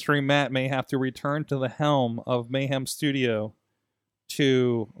that mainstream Matt may have to return to the helm of Mayhem Studio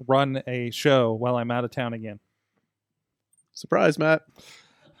to run a show while I'm out of town again. Surprise, Matt.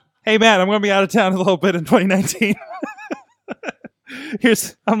 Hey, Matt, I'm going to be out of town a little bit in 2019.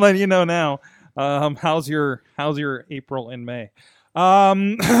 I'm letting you know now. How's your April and May?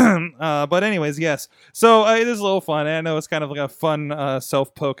 But anyways, yes. So it is a little fun. I know it's kind of like a fun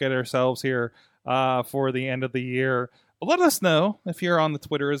self poke at ourselves here for the end of the year. But let us know if you're on the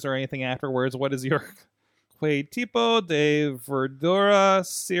Twitters or anything afterwards. What is your que tipo de verdura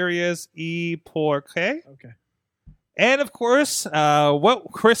serious y por qué? Okay. And of course, what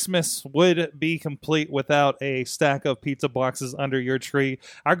Christmas would be complete without a stack of pizza boxes under your tree?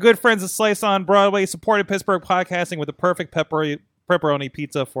 Our good friends at Slice on Broadway supported Pittsburgh podcasting with the perfect pepperoni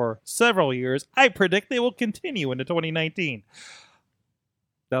pizza for several years. I predict they will continue into 2019.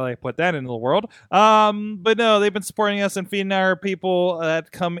 Now I put that into the world. But no, they've been supporting us and feeding our people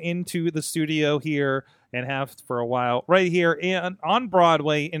that come into the studio here and have for a while right here on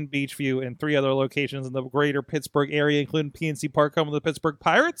Broadway in Beachview and 3 other locations in the greater Pittsburgh area, including PNC Park, home of the Pittsburgh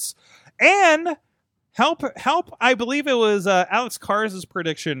Pirates. And help, I believe it was Alex Cars'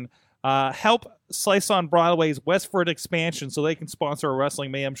 prediction, help Slice on Broadway's Westford expansion so they can sponsor a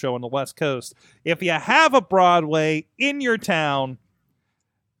Wrestling Mayhem show on the West Coast. If you have a Broadway in your town,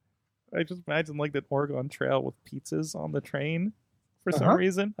 I just imagine like the Oregon Trail with pizzas on the train. For some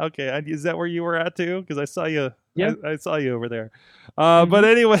reason. Okay, is that where you were at too? Because I saw you. Yeah, I saw you over there. But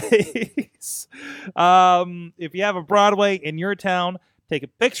anyways, if you have a Broadway in your town, take a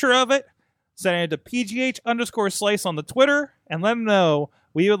picture of it, send it to PGH_slice on the Twitter, and let them know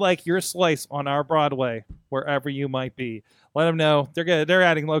we would like your slice on our Broadway, wherever you might be. Let them know they're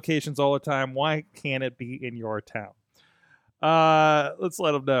adding locations all the time. Why can't it be in your town? Let's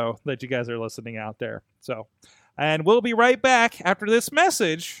let them know that you guys are listening out there. So. And we'll be right back after this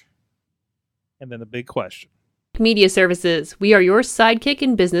message. And then the big question. Media Services. We are your sidekick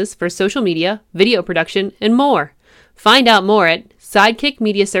in business for social media, video production, and more. Find out more at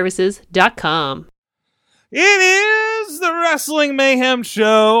sidekickmediaservices.com. It is the Wrestling Mayhem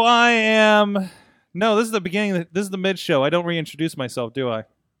Show. No, this is the beginning. This is the mid show. I don't reintroduce myself, do I?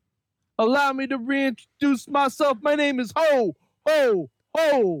 Allow me to reintroduce myself. My name is Ho, Ho,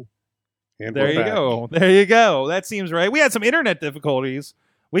 Ho. And there you go. There you go. That seems right. We had some internet difficulties.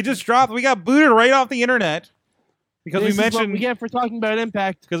 We got booted right off the internet because we mentioned what we get for talking about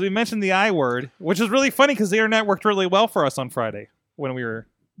Impact. Because we mentioned the I word, which is really funny because the internet worked really well for us on Friday when we were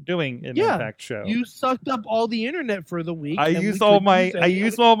doing an Impact show. You sucked up all the internet for the week. I used all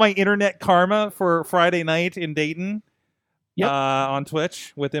my internet karma for Friday night in Dayton. Yep. On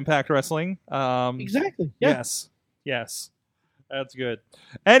Twitch with Impact Wrestling. Exactly. Yeah. Yes. That's good.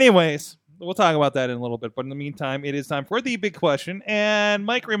 Anyways. We'll talk about that in a little bit, but in the meantime, it is time for the big question. And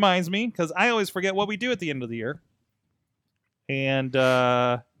Mike reminds me, because I always forget what we do at the end of the year. And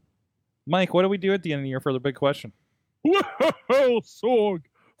Mike, what do we do at the end of the year for the big question? Well, Sorg,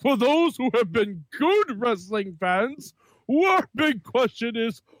 for those who have been good wrestling fans, our big question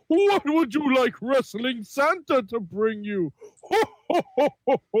is, what would you like Wrestling Santa to bring you? Ho, ho, ho,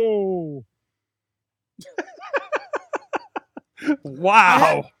 ho, ho.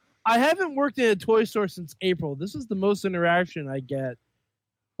 Wow. I haven't worked in a toy store since April. This is the most interaction I get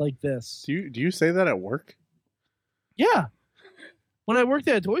like this. Do you say that at work? Yeah. When I worked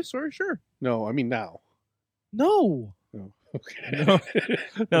at a toy store, sure. No, I mean now. No. Oh, okay.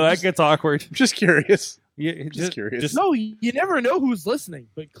 No, that gets awkward. I'm just curious. Yeah, just curious. No, you never know who's listening,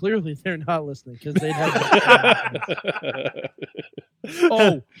 but clearly they're not listening because they'd have.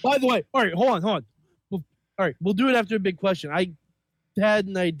 Oh, by the way, all right, hold on. All right, we'll do it after a big question. I had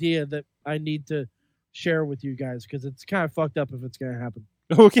an idea that I need to share with you guys because it's kind of fucked up if it's going to happen.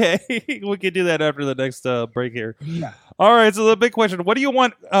 Okay, we can do that after the next break here. Yeah. All right, so the big question: what do you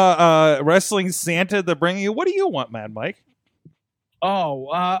want Wrestling Santa to bring you? What do you want, Mad Mike? Oh,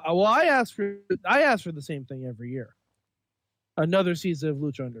 well, I ask for the same thing every year. Another season of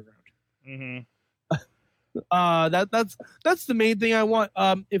Lucha Underground. Mm-hmm. That's the main thing I want.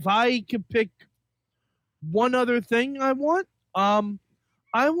 If I could pick one other thing, I want no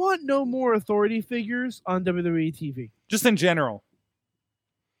more authority figures on WWE TV. Just in general.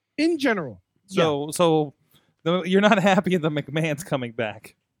 In general. So you're not happy the McMahon's coming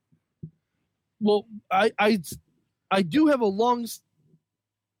back. Well, I do have a long,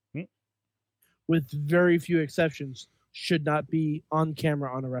 with very few exceptions, should not be on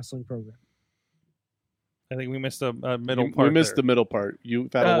camera on a wrestling program. I think we missed a middle part. We missed the middle part.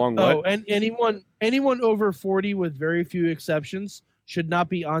 You've had a long what? Oh, and anyone over 40, with very few exceptions, should not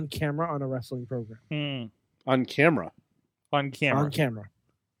be on camera on a wrestling program. On camera? On camera. On camera.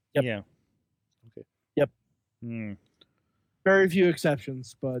 Yep. Yeah. Okay. Yep. Very few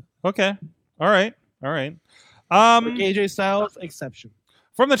exceptions, but Okay. All right. like AJ Styles, exception.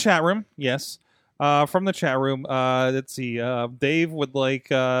 From the chat room, yes. From the chat room, let's see. Dave would like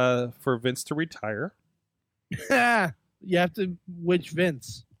for Vince to retire. You have to which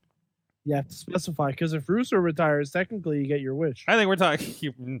Vince. You have to specify because if Russo retires, technically you get your wish. I think we're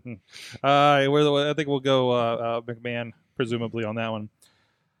talking. I think we'll go McMahon, presumably on that one.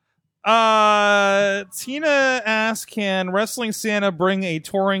 Tina asks, can Wrestling Santa bring a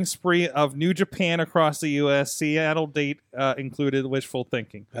touring spree of New Japan across the U.S.? Seattle date included. Wishful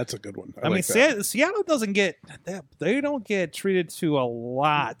thinking. That's a good one. I mean, Seattle doesn't get that. They don't get treated to a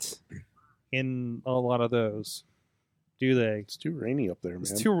lot in a lot of those, do they? It's too rainy up there, man.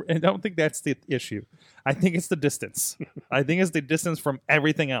 It's too. I don't think that's the issue. I think it's the distance. I think it's the distance from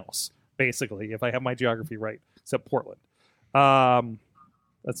everything else. Basically, if I have my geography right, except Portland.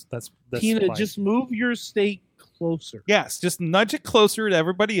 That's Tina, fine. just move your state closer. Yes, just nudge it closer to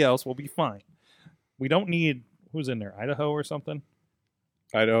everybody else. We'll be fine. We don't need who's in there, Idaho or something.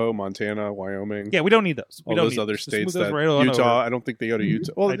 Idaho, Montana, Wyoming. Yeah, we don't need those. We All don't those need other those. Just states. move those That right on Utah. over. I don't think they go to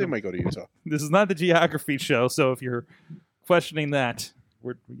Utah. Well, I they don't- might go to Utah. This is not the geography show, so if you're questioning that,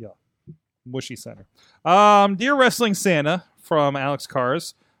 we're mushy center. Dear Wrestling Santa from Alex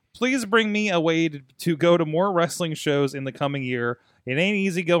Cars, please bring me a way to go to more wrestling shows in the coming year. It ain't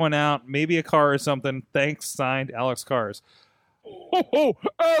easy going out. Maybe a car or something. Thanks, signed Alex Cars. Oh,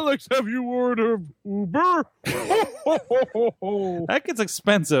 Alex, have you heard of Uber? That gets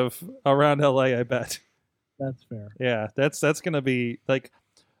expensive around LA, I bet. That's fair. Yeah, that's gonna be like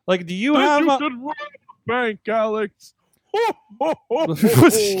do you Then have you a- should run the bank, Alex.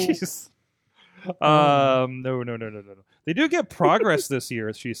 Jeez. No. They do get progress this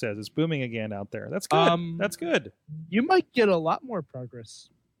year, she says. It's booming again out there. That's good. That's good. You might get a lot more progress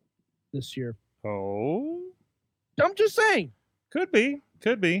this year. Oh, I'm just saying. could be.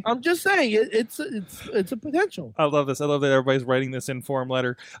 I'm just saying. It's a potential. I love this. I love that everybody's writing this inform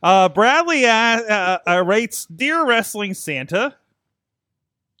letter. Bradley rates, Dear Wrestling Santa.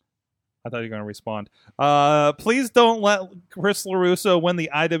 I thought you were going to respond. Please don't let Chris LaRusso win the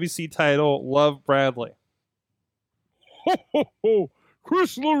IWC title. Love, Bradley.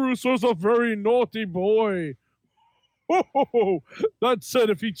 Chris LaRusso's a very naughty boy. That said,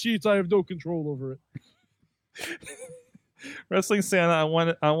 if he cheats, I have no control over it. Wrestling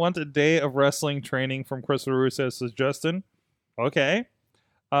Santa, I want a day of wrestling training from Chris LaRusso, says Justin. Okay.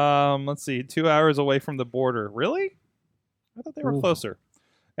 Let's see. 2 hours away from the border. Really? I thought they were closer.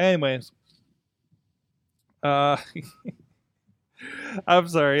 Anyways. I'm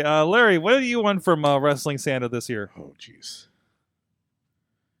sorry. Larry, what do you want from Wrestling Santa this year? Oh, jeez.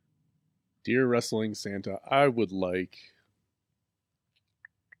 Dear Wrestling Santa, I would like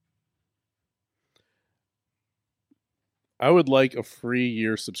a free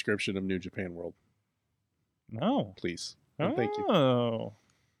year subscription of New Japan World, No. please. Oh. And thank you.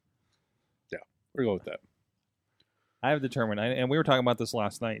 We're going with that. I have determined, and we were talking about this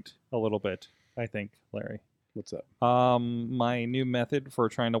last night a little bit, I think, Larry. What's that? My new method for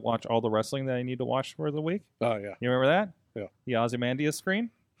trying to watch all the wrestling that I need to watch for the week. Oh, yeah. You remember that? Yeah. The Ozymandias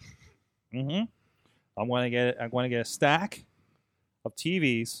screen. Mm-hmm. I'm going to get a stack of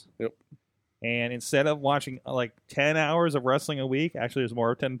TVs. Yep. And instead of watching like 10 hours of wrestling a week, actually there's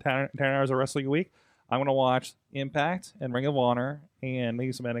more 10 hours of wrestling a week, I'm going to watch Impact and Ring of Honor and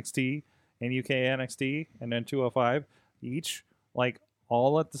maybe some NXT and UK NXT and then 205 each, like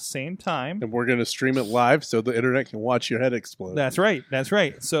all at the same time. And we're going to stream it live so the internet can watch your head explode. That's right.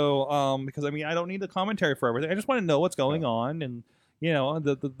 So, because I mean, I don't need the commentary for everything. I just want to know what's going on, and you know,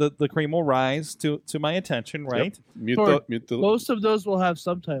 the cream will rise to my attention, right? Yep. Mute the. Most of those will have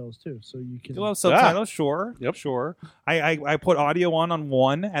subtitles too, so you can. You'll have subtitles, sure. Yep. Sure. I put audio on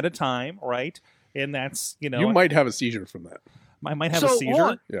one at a time, right? And that's You might have a seizure from that. I might have So, a hold seizure.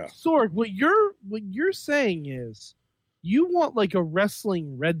 on. Yeah. Sorg, what you're saying is, you want like a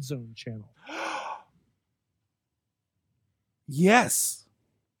wrestling red zone channel. Yes.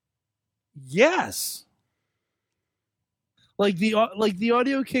 Like the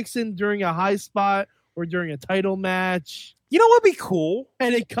audio kicks in during a high spot or during a title match, You know what'd be cool?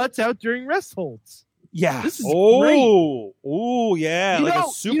 and it cuts out during rest holds. Yeah. This is Oh, yeah. you Like know,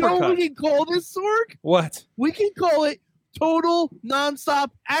 a super you know cut. what we can call this, Sorg? What? We can call it total nonstop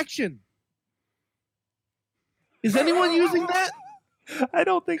action. Is anyone using that? I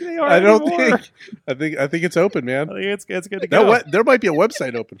don't think they are. I don't anymore. think. I think it's open, man. I think it's good to go. There might be a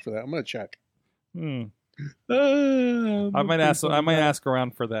website open for that. I'm gonna check. I might ask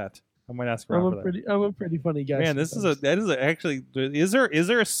around for that. I might ask around for that. I'm a pretty funny guy. Man, is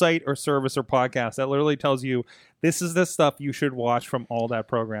there a site or service or podcast that literally tells you this is the stuff you should watch from all that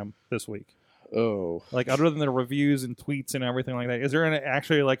program this week? Oh, Like, other than the reviews and tweets and everything like that, is there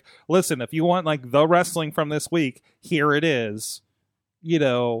actually like, listen, if you want like the wrestling from this week, here it is.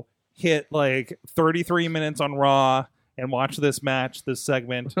 Hit like 33 minutes on Raw and watch this match, this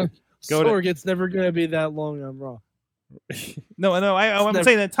segment. Sorg, it's never gonna be that long on Raw. No, I'm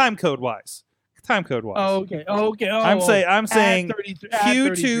saying that time code wise. Oh, okay. I'm saying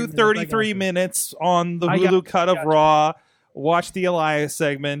Q2 33 minutes on the Hulu cut of Raw. Watch the Elias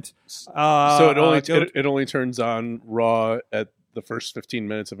segment. So it only turns on Raw at the first 15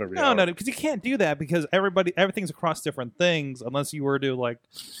 minutes of every hour. No, because you can't do that because everything's across different things unless you were to like,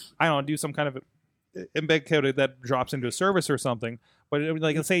 I don't know, do some kind of embed code that drops into a service or something. But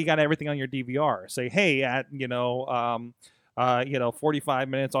like, let's say you got everything on your DVR. Say, hey, at 45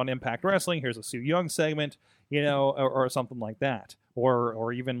 minutes on Impact Wrestling, here's a Sue Young segment, or something like that.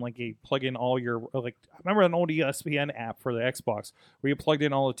 Or even like a plug in all your, like, I remember an old ESPN app for the Xbox where you plugged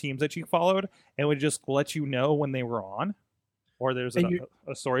in all the teams that you followed and it would just let you know when they were on, or there's a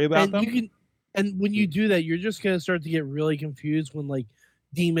story about them. And when you do that, you're just gonna start to get really confused when like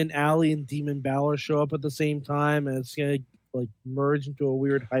Demon Alley and Demon Balor show up at the same time, and it's gonna like merge into a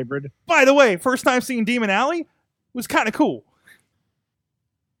weird hybrid. By the way, first time seeing Demon Alley was kind of cool.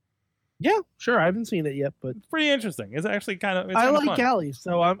 Yeah, sure. I haven't seen it yet, but It's pretty interesting. It's actually kind of. I like fun. Allie,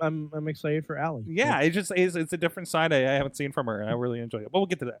 so I'm excited for Allie. Yeah, it's a different side I haven't seen from her, and I really enjoy it. But we'll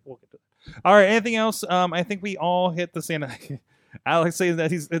get to that. All right. Anything else? I think we all hit the same. Alex says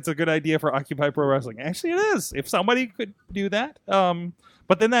that it's a good idea for Occupy Pro Wrestling. Actually, it is. If somebody could do that,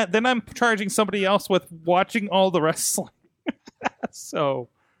 but then I'm charging somebody else with watching all the wrestling. So,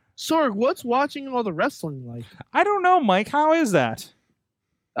 Sorg, what's watching all the wrestling like? I don't know, Mike. How is that?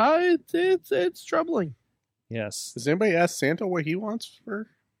 It's troubling. Yes. Does anybody ask Santa what he wants for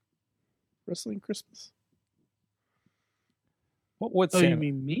wrestling Christmas? What's Oh, Santa? you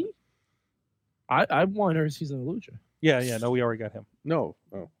mean me? I want her season of Lucha. Yeah. No, we already got him. No.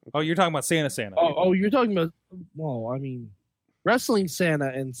 Oh, okay. Oh, you're talking about Santa. Oh, you're talking about. Well, I mean, wrestling Santa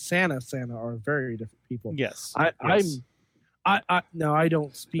and Santa are very different people. Yes. I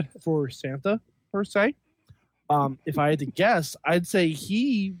don't speak for Santa per se. If I had to guess, I'd say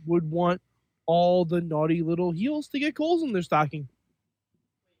he would want all the naughty little heels to get coals in their stocking.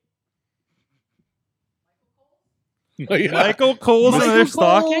 Michael Cole's in their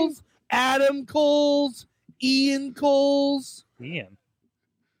stocking. Adam Coles, Ian Coles. Ian.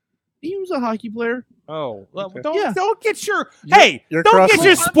 He was a hockey player. Oh, well, Okay. don't get your You're don't get crossing-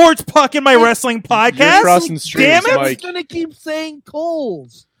 your sports puck in my wrestling podcast. You're crossing streams, Damn it! I was Mike. gonna keep saying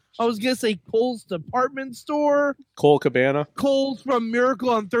Coles. I was gonna say Coles Department Store, Cole Cabana. Coles from Miracle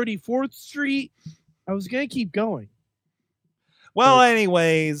on 34th Street. I was gonna keep going. Well,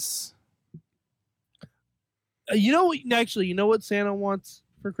 anyways, You know what Santa wants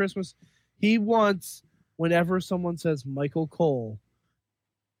for Christmas? He wants whenever someone says Michael Cole.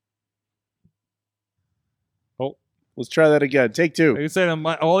 Let's try that again. Take two. he said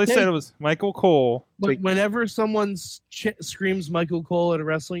all he said was Michael Cole. Whenever someone screams Michael Cole at a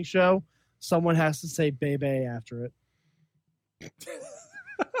wrestling show, someone has to say "Bebe" after it.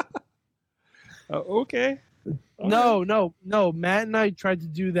 Okay. No. Matt and I tried to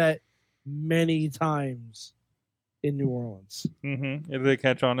do that many times in New Orleans. Mm-hmm. Did they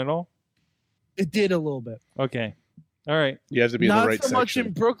catch on at all? It did a little bit. Okay. All right. You have to be in Not the right so much section.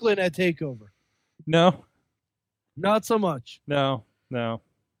 in Brooklyn at Takeover. No. Not so much. No. No.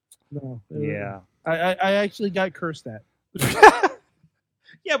 Yeah. I actually got cursed at.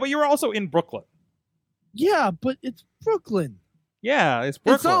 Yeah, but you were also in Brooklyn. Yeah, but it's Brooklyn. Yeah, it's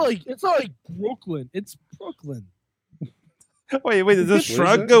Brooklyn. It's not like Brooklyn. It's Brooklyn. Wait, does this What is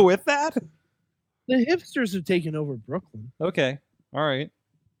shrug that? go with that? The hipsters have taken over Brooklyn. Okay. All right.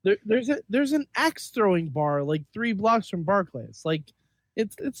 There's an axe throwing bar like 3 blocks from Barclays. Like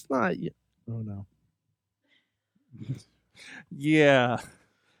it's not. Oh no. Yeah.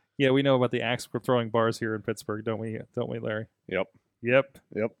 Yeah, we know about the axe throwing bars here in Pittsburgh, don't we, Larry? Yep. Yep.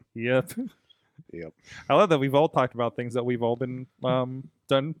 Yep. Yep. Yep. I love that we've all talked about things that we've all been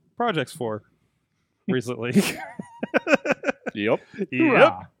done projects for recently. Yep.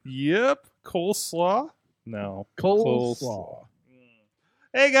 Yep. Coleslaw? No. Coleslaw.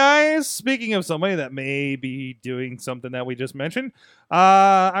 Hey guys, speaking of somebody that may be doing something that we just mentioned,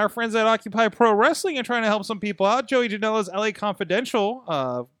 our friends at Occupy Pro Wrestling are trying to help some people out. Joey Janela's LA Confidential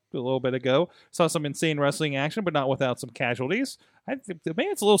a little bit ago saw some insane wrestling action, but not without some casualties. I think maybe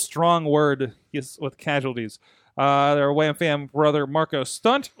it's a little strong word with casualties. Their Wham Fam brother Marco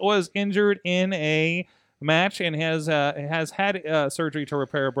Stunt was injured in a match and has had surgery to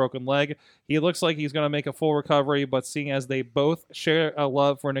repair a broken leg. He looks like he's going to make a full recovery, but seeing as they both share a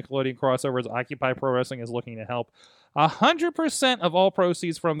love for Nickelodeon crossovers, Occupy Pro Wrestling is looking to help. 100% of all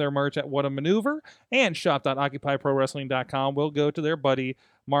proceeds from their merch at What a Maneuver and shop.occupyprowrestling.com will go to their buddy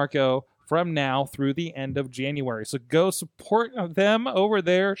Marco from now through the end of January. So go support them over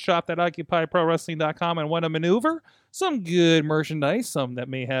there, shop.occupyprowrestling.com, and What a Maneuver. Some good merchandise, some that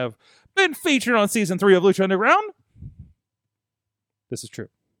may have been featured on Season 3 of Lucha Underground. This is true.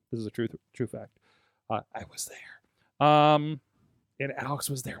 This is a true fact. I was there. And Alex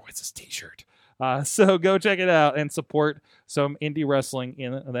was there with his t-shirt. So go check it out and support some indie wrestling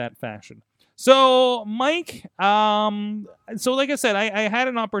in that fashion. So, Mike, so like I said, I had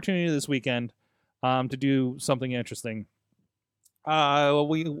an opportunity this weekend to do something interesting.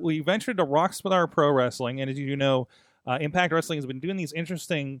 We ventured to Rockstar Pro Wrestling, and as you know, Impact Wrestling has been doing these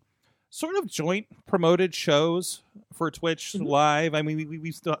interesting sort of joint promoted shows for Twitch Live. I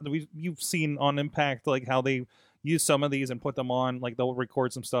mean, you've seen on Impact like how they use some of these and put them on, like they'll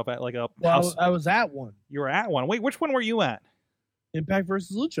record some stuff at like a house. I was at one. You were at one. Wait, which one were you at? Impact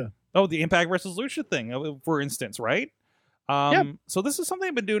versus Lucha. Oh, the Impact versus Lucha thing, for instance, right? Yep. So this is something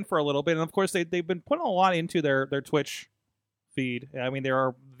they've been doing for a little bit, and of course they've been putting a lot into their Twitch feed. I mean, they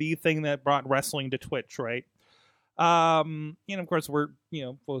are the thing that brought wrestling to Twitch, right? And of course we're,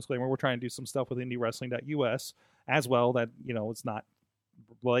 full disclaimer, we're trying to do some stuff with IndieWrestling.us as well that, it's not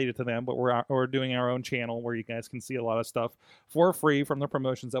related to them, but we're doing our own channel where you guys can see a lot of stuff for free from the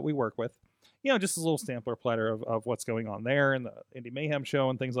promotions that we work with. Just a little sampler platter of what's going on there and the Indie Mayhem show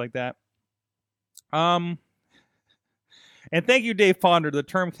and things like that. And thank you, Dave Ponder. The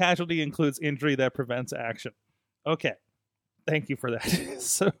term casualty includes injury that prevents action. Okay. Thank you for that.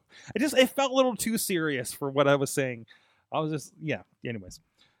 So it felt a little too serious for what I was saying. I was just, anyways.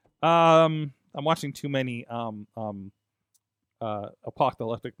 I'm watching too many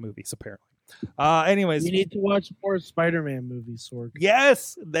apocalyptic movies, apparently. Anyways, you need to watch more Spider-Man movies, Sorg.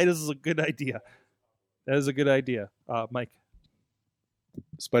 Yes, that is a good idea. Mike.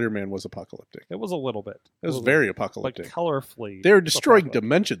 Spider-Man was apocalyptic. It was a little bit. It was very apocalyptic. Like colorfully. They were destroying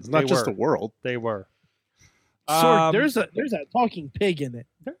dimensions, not just the world. They were. Sorg, there's a talking pig in it.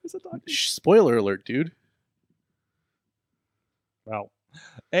 There is a talking pig. Spoiler alert, dude. Well.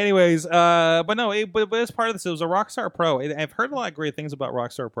 Anyways, but as part of this, it was a Rockstar Pro. I've heard a lot of great things about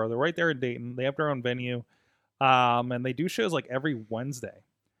Rockstar Pro. They're right there in Dayton. They have their own venue, and they do shows like every Wednesday.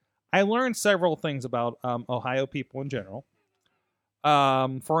 I learned several things about Ohio people in general.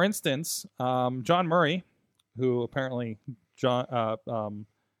 For instance, John Murray, who apparently Jim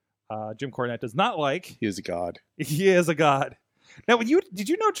Cornette does not like. He is a god. He is a god. Now, did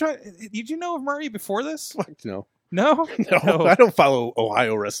you know of Murray before this? Fuck no. No? No, I don't follow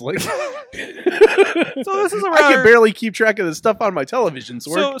Ohio wrestling. So this is I can barely keep track of the stuff on my television.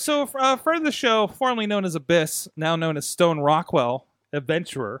 So friend of the show, formerly known as Abyss, now known as Stone Rockwell,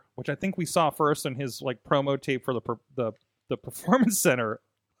 Adventurer, which I think we saw first in his like promo tape for the Performance Center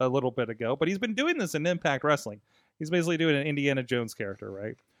a little bit ago, but he's been doing this in Impact Wrestling. He's basically doing an Indiana Jones character,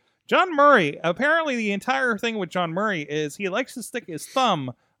 right? John Murray, apparently the entire thing with John Murray is he likes to stick his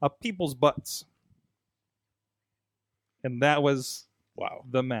thumb up people's butts. And that was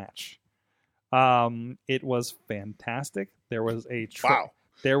the match. It was fantastic. There was a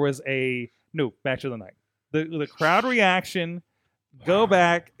match of the night. The crowd reaction. Go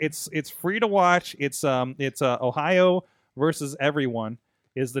back. It's free to watch. It's Ohio versus Everyone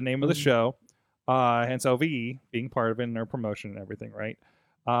is the name of the show. Hence OVE being part of it in their promotion and everything, right?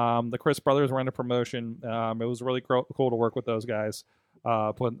 The Chris brothers ran a promotion. It was really cool to work with those guys,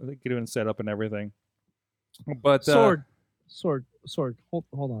 doing setup and everything. But Sorg, hold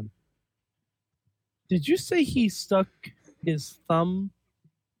on. Did you say he stuck his thumb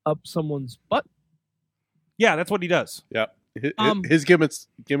up someone's butt? Yeah, that's what he does. Yeah. His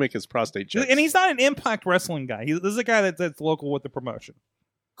gimmick is prostate checks. And he's not an Impact Wrestling guy. This is a guy that's local with the promotion.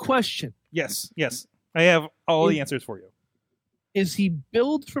 Question. Yes. I have all the answers for you. Is he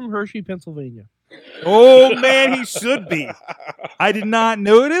billed from Hershey, Pennsylvania? Oh, man, he should be. I did not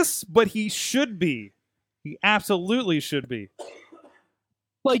notice, but he should be. He absolutely should be.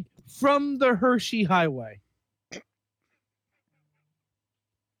 Like, from the Hershey Highway.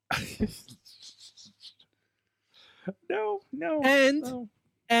 No.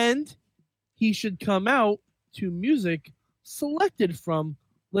 And he should come out to music selected from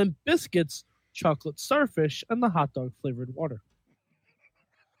Limp Bizkit's Chocolate Starfish and the hot dog flavored water.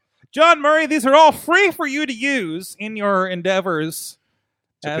 John Murray, these are all free for you to use in your endeavors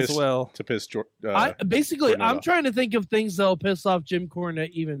To piss I'm trying to think of things that'll piss off Jim Cornette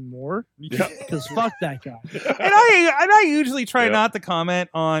even more. Yeah. Because fuck that guy. And I usually try not to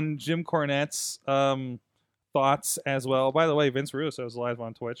comment on Jim Cornette's thoughts as well. By the way, Vince Russo is live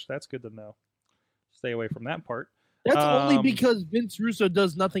on Twitch. That's good to know. Stay away from that part. That's only because Vince Russo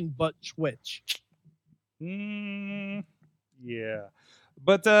does nothing but Twitch. Yeah.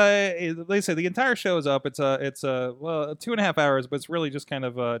 But like I said, the entire show is up. It's 2.5 hours, but it's really just kind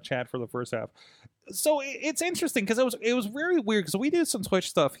of a chat for the first half. So it's interesting because it was very weird because we did some Twitch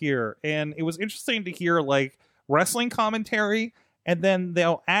stuff here, and it was interesting to hear like wrestling commentary, and then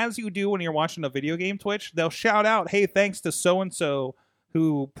they'll, as you do when you're watching a video game Twitch, they'll shout out, "Hey, thanks to so and so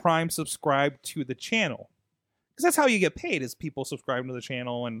who Prime subscribed to the channel." Because that's how you get paid, is people subscribing to the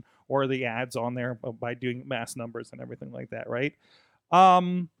channel and or the ads on there by doing mass numbers and everything like that, right?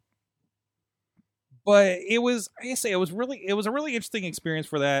 But it was, I say, it was a really interesting experience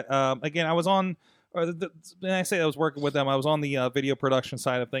for that. Again, I was on, when I say I was working with them, I was on the video production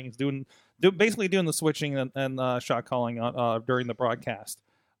side of things, basically doing the switching and shot calling during the broadcast.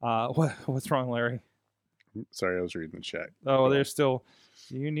 What's wrong, Larry? Sorry, I was reading the chat. Oh, there's still,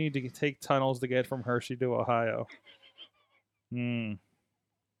 you need to take tunnels to get from Hershey to Ohio. The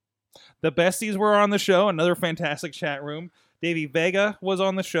besties were on the show, another fantastic chat room. Davey Vega was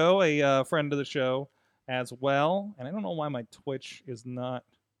on the show, a friend of the show as well. And I don't know why my Twitch is not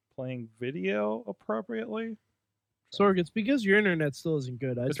playing video appropriately. Sorg, it's because your internet still isn't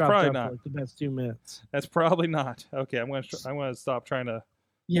good. I It's dropped probably out not. for like the past 2 minutes. That's probably not. Okay, I'm gonna stop trying to.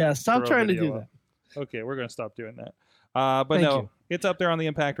 Yeah, stop throw trying to video do up. that. Okay, we're gonna stop doing that. But Thank no, you. it's up there on the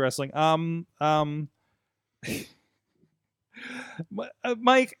Impact Wrestling.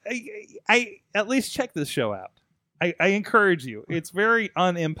 Mike, I at least check this show out. I encourage you. It's very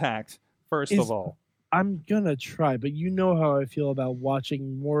un-Impact, first of all. I'm gonna try, but you know how I feel about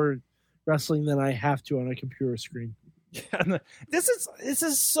watching more wrestling than I have to on a computer screen. This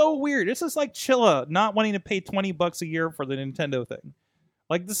is so weird. This is like Chilla not wanting to pay $20 a year for the Nintendo thing.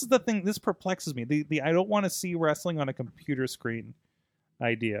 Like, this is the thing. This perplexes me. The I don't want to see wrestling on a computer screen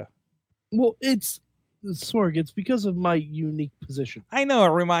idea. Well, it's Sorg. It's because of my unique position. I know it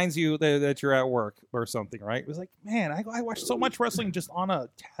reminds you that you're at work or something, right? It was like, man, I watch so much wrestling just on a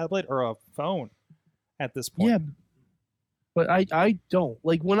tablet or a phone at this point. Yeah, but I don't.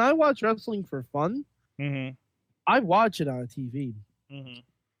 Like, when I watch wrestling for fun, I watch it on TV.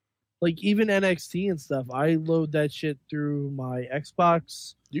 Like, even NXT and stuff, I load that shit through my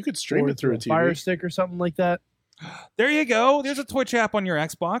Xbox. You could stream it through a TV. Fire Stick or something like that. There you go. There's a Twitch app on your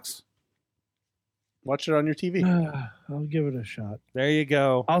Xbox. Watch it on your TV. I'll give it a shot. There you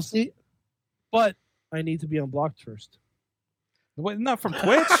go. I'll see. But I need to be unblocked first. Wait, not from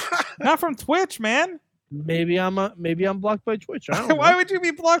Twitch. Not from Twitch, man. Maybe I'm blocked by Twitch. I don't know. Why would you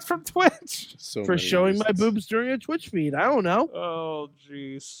be blocked from Twitch? For showing my boobs during a Twitch feed. I don't know. Oh,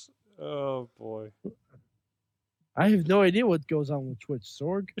 jeez. Oh, boy. I have no idea what goes on with Twitch,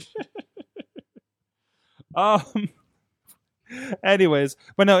 Sorg. Anyways,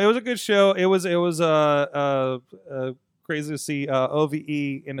 but no, it was a good show. It was crazy to see OVE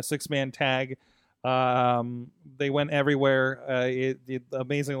in a 6-man tag. They went everywhere.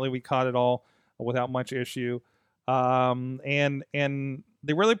 Amazingly, we caught it all without much issue. And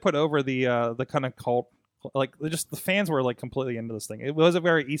they really put over the kind of cult, like, just the fans were like completely into this thing. It was a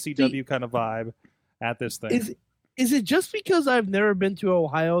very ECW kind of vibe at this thing. Is it just because I've never been to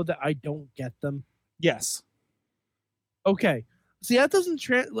Ohio that I don't get them? Yes. Okay. See, that doesn't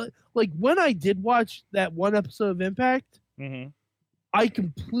translate. Like, when I did watch that one episode of Impact, I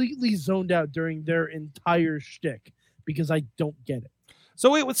completely zoned out during their entire shtick because I don't get it.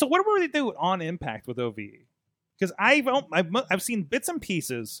 So what were they doing on Impact with OVE? Because I've seen bits and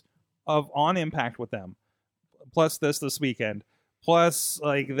pieces of on Impact with them, plus this weekend, plus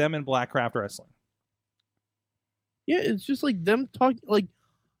like them in Blackcraft Wrestling. Yeah, it's just like them talking. Like,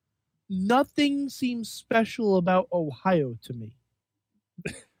 nothing seems special about Ohio to me.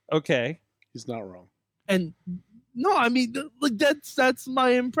 Okay, he's not wrong. And no, I mean, like, that's my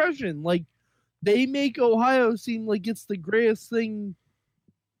impression. Like, they make Ohio seem like it's the greatest thing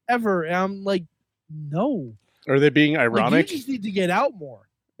ever. And I'm like, no. Are they being ironic? Like, you just need to get out more.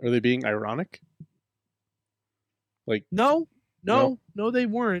 Are they being ironic? Like, no, they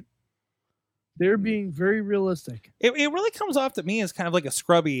weren't. They're being very realistic. It really comes off to me as kind of like a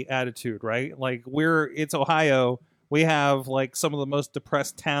scrubby attitude, right? Like, it's Ohio. We have like some of the most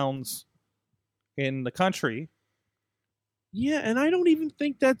depressed towns in the country. Yeah, and I don't even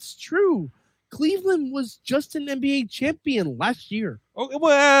think that's true. Cleveland was just an NBA champion last year. Oh,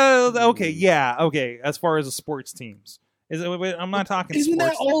 well, okay, yeah, okay. As far as the sports teams, I'm not talking Isn't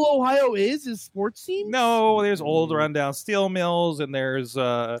sports. that all Ohio is sports teams? No, there's old rundown steel mills, and there's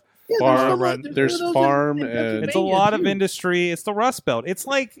Yeah, There's farm, and it's a lot of industry. It's the Rust Belt. It's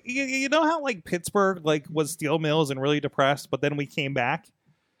like you know how like Pittsburgh like was steel mills and really depressed, but then we came back.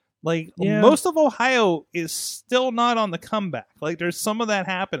 Like most of Ohio is still not on the comeback. Like there's some of that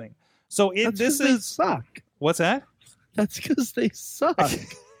happening. So this is suck. What's that? That's because they suck.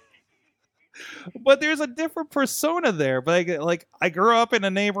 But there's a different persona there. But like I grew up in a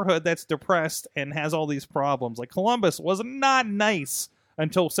neighborhood that's depressed and has all these problems. Like Columbus was not nice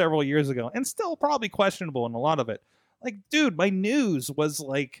until several years ago, and still probably questionable in a lot of it. Like, dude, my news was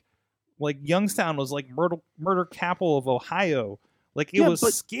like Youngstown was like murder capital of Ohio. Like it was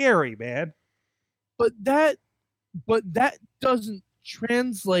scary, man. But that doesn't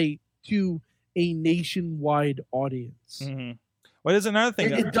translate to a nationwide audience. Mm-hmm. What is another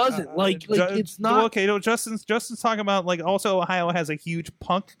thing? It doesn't. It's not. Okay, no, Justin's talking about like also Ohio has a huge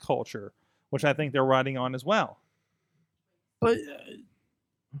punk culture, which I think they're riding on as well. But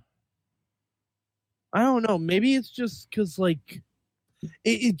I don't know. Maybe it's just because like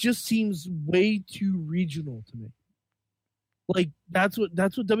it just seems way too regional to me. Like that's what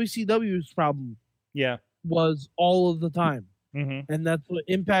WCW's problem was all of the time. Mm-hmm. And that's what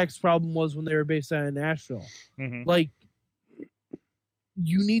Impact's problem was when they were based out in Nashville. Mm-hmm. Like,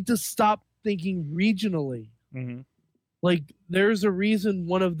 you need to stop thinking regionally. Mm-hmm. Like, there's a reason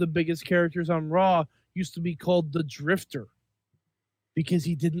one of the biggest characters on Raw used to be called the Drifter, because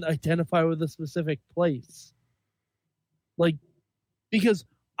he didn't identify with a specific place. Like, because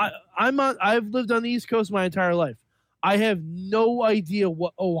I've lived on the East Coast my entire life. I have no idea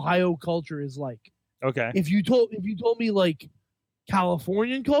what Ohio culture is like. Okay. If you told me like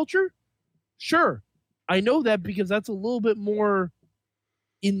Californian culture, sure. I know that because that's a little bit more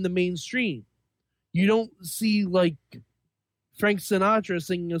in the mainstream. You don't see like Frank Sinatra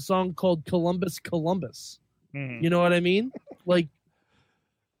singing a song called Columbus, Columbus. Mm-hmm. You know what I mean? Like,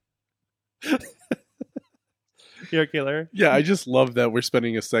 you okay, Larry? Yeah, I just love that we're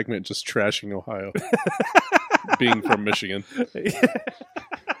spending a segment just trashing Ohio. Being from Michigan.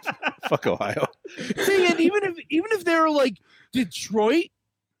 Fuck Ohio. see, and even if they were like Detroit,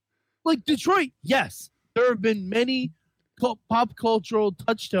 yes, there have been many pop cultural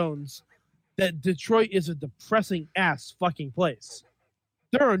touchstones that Detroit is a depressing ass fucking place.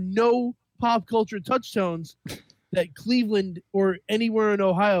 There are no pop culture touchstones that Cleveland or anywhere in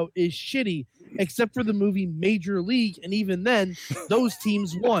Ohio is shitty, except for the movie Major League, and even then, those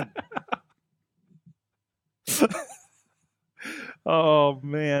teams won. Oh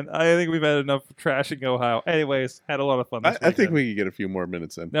man, I think we've had enough trashing Ohio. Anyways, had a lot of fun. I think we could get a few more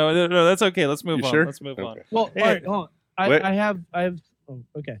minutes in. No, that's okay. Let's move You on. sure? Let's move on. Well, Hey. all right, hold on. Wait. I have. Oh,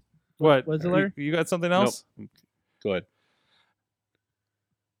 okay. What? Was it, Larry? You got something else? Nope. Go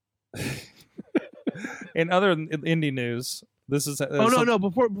ahead. In other indie news, this is. No.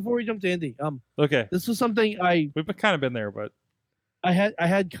 Before we jump to Andy, Okay, this was something we've kind of been there, but I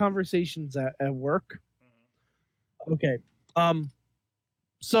had conversations at work. Okay.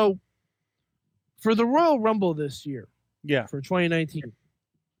 So for the Royal Rumble this year, yeah. for 2019,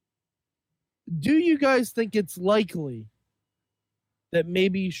 do you guys think it's likely that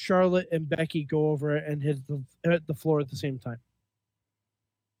maybe Charlotte and Becky go over and hit the floor at the same time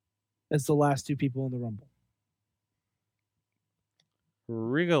as the last two people in the Rumble?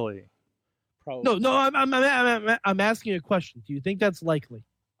 Really? Probably. No. I'm asking a question. Do you think that's likely?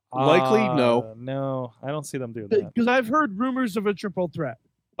 Likely, no. No, I don't see them doing that. Because I've heard rumors of a triple threat.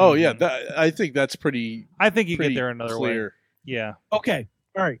 Oh yeah, I think that's pretty. I think you pretty get there another clear. way. Yeah. Okay.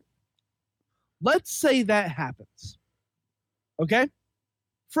 All right. Let's say that happens. Okay?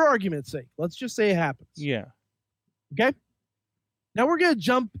 For argument's sake, let's just say it happens. Yeah. Okay? Now we're going to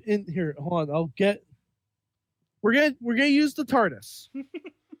jump in here. Hold on. We're going to use the TARDIS.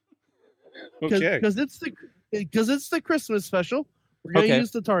 Okay. Because it's the Christmas special. We're going to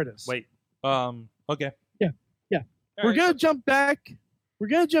use the TARDIS. Wait. Okay. Yeah. All We're right, going to jump back. We're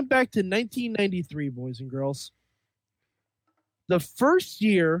going to jump back to 1993, boys and girls. The first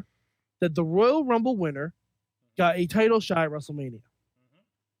year that the Royal Rumble winner got a title shot at WrestleMania.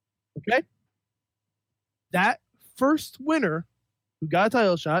 Okay? That first winner who got a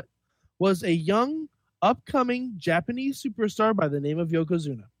title shot was a young, upcoming Japanese superstar by the name of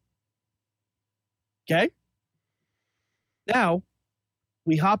Yokozuna. Okay? Now,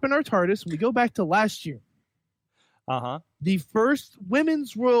 we hop in our TARDIS and we go back to last year. The first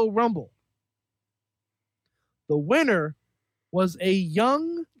women's Royal Rumble. The winner was a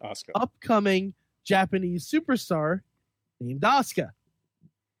young, Asuka. upcoming Japanese superstar named Asuka.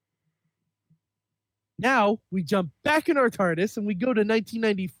 Now we jump back in our TARDIS and we go to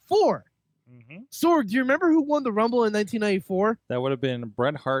 1994. Mm-hmm. Sorg, do you remember who won the Rumble in 1994? That would have been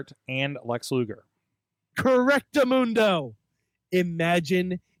Bret Hart and Lex Luger. Correctamundo.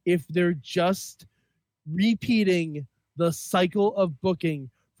 Imagine if they're just repeating the cycle of booking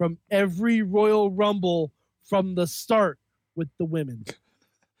from every Royal Rumble from the start with the women.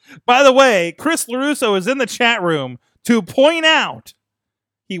 By the way, Chris LaRusso is in the chat room to point out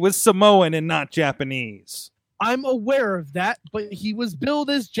he was Samoan and not Japanese. I'm aware of that, but he was billed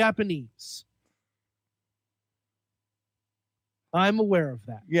as Japanese. I'm aware of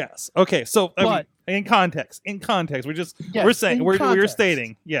that. Yes. Okay. So, But- in context, we're Yes, saying in we're context.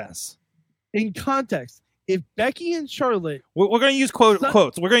 stating yes. In context, if Becky and Charlotte, We're going to use quotes.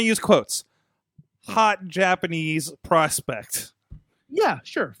 So- We're going to use quotes. Hot Japanese prospect. yeah,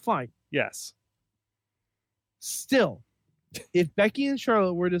 sure, fine. Yes. Still, if Becky and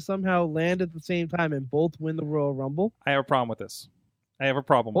Charlotte were to somehow land at the same time and both win the Royal Rumble, I have a problem with this. Oh.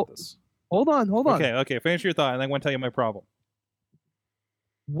 this. hold on. Okay. Finish your thought, and I want to tell you my problem.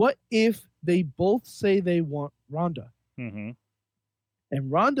 What if they both say they want Ronda? Mm-hmm.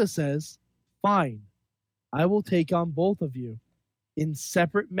 And Ronda says, fine, I will take on both of you in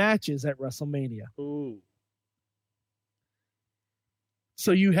separate matches at WrestleMania. Ooh.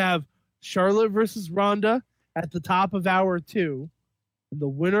 So you have Charlotte versus Ronda at the top of hour 2, and the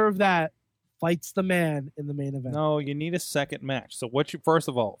winner of that fights the man in the main event. No, you need a second match. So first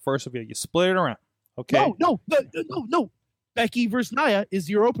of all, you split it around. Okay. No. Becky versus Nia is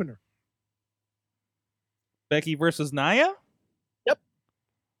your opener. Becky versus Nia?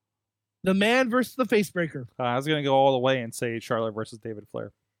 The man versus the facebreaker. I was going to go all the way and say Charlotte versus David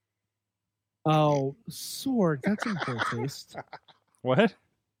Flair. Oh, Sorg, that's in poor taste. What?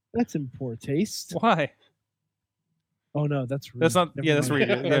 That's in poor taste. Why? Oh no, that's Reed. That's not. Never Yeah, that's mind.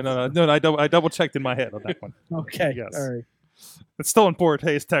 Reed. Yeah, no. I double checked in my head on that one. Okay, Yes. all right. It's still in poor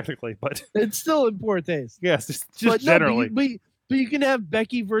taste technically, but It's still in poor taste. yes, just But no, generally. but you can have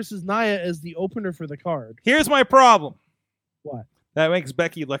Becky versus Nia as the opener for the card. Here's my problem. What? That makes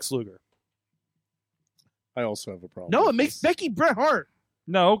Becky Lex Luger. I also have a problem. No, with it makes this. Becky Bret Hart.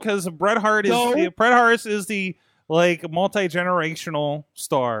 No, because Bret Hart is No. Bret Hart is the like multi-generational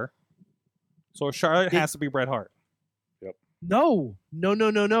star. So Charlotte has to be Bret Hart. No.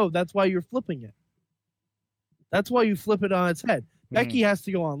 That's why you're flipping it. That's why you flip it on its head. Becky has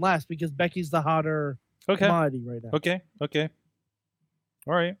to go on last because Becky's the hotter Okay. commodity right now. Okay.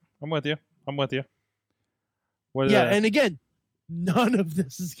 All right. I'm with you. What is Yeah, that? and again, none of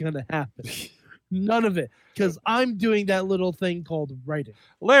this is going to happen. None of it. Because I'm doing that little thing called writing.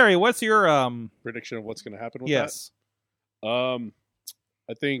 Larry, what's your prediction of what's going to happen with yes. that.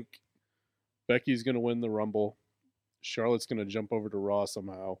 I think Becky's going to win the Rumble. Charlotte's going to jump over to Raw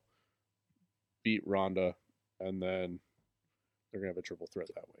somehow, beat Ronda, and then they're going to have a triple threat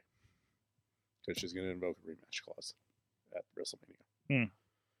that way. Because she's going to invoke a rematch clause at WrestleMania.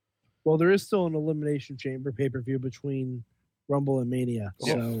 Well, there is still an Elimination Chamber pay-per-view between Rumble and Mania.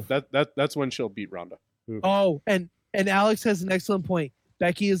 So That's when she'll beat Ronda. Oh, and Alex has an excellent point.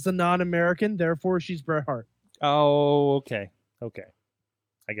 Becky is the non-American, therefore she's Bret Hart. Oh, okay.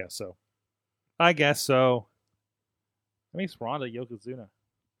 I guess so. That makes Ronda Yokozuna.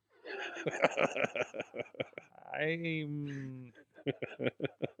 I'm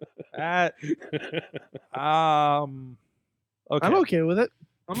at okay. I'm okay with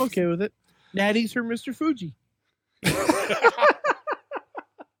it. Natty's her Mr. Fuji.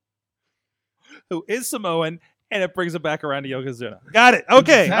 Who is Samoan, and it brings it back around to Yokozuna. Got it.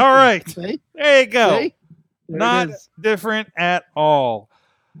 Okay. Exactly. All right. See? There you go. See? There Not it is. different at all.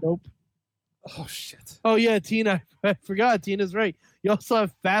 Nope. Oh shit. Oh yeah, Tina. I forgot. Tina's right. You also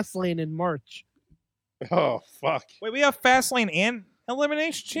have Fastlane in March. Oh, fuck. Wait, we have Fastlane and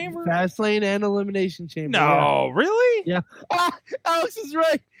Elimination Chamber? Fastlane and Elimination Chamber. No, really? Yeah. Ah, Alex is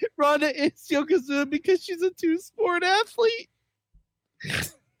right. Ronda is Yokozuna because she's a two-sport athlete.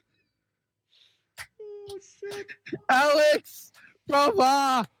 Oh shit. Alex,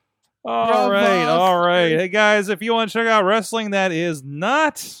 brava. All Bravo. right. Hey guys, if you want to check out wrestling that is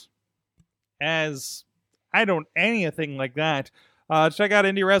not as anything like that, check out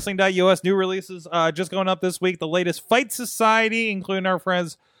IndieWrestling.us. New releases just going up this week. The latest Fight Society, including our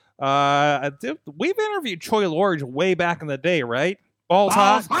friends. We've interviewed Choi Lorge way back in the day, right? Balls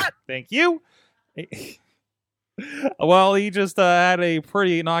hot. Thank you. Well, he just had a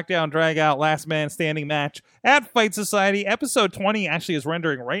pretty knockdown, drag-out, last man standing match at Fight Society. Episode 20 actually is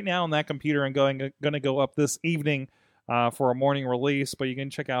rendering right now on that computer and going to go up this evening for a morning release, but you can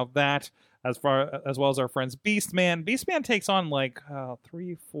check out that. as well as our friends Beastman. Beastman takes on like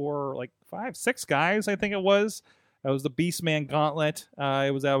 3, 4, like 5, 6 guys. I think it was. That was the Beastman Gauntlet.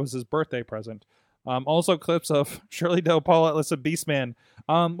 That was his birthday present. Also clips of Shirley Doe, Paul Atlas, and Beastman.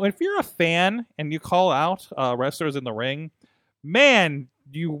 If you're a fan and you call out wrestlers in the ring, man,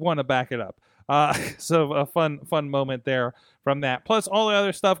 you want to back it up. So a fun moment there from that. Plus all the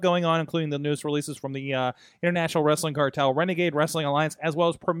other stuff going on, including the newest releases from the International Wrestling Cartel, Renegade Wrestling Alliance, as well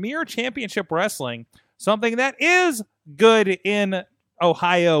as Premier Championship Wrestling. Something that is good in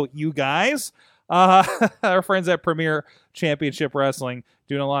Ohio, you guys. Our friends at Premier Championship Wrestling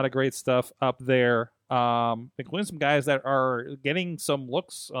doing a lot of great stuff up there, including some guys that are getting some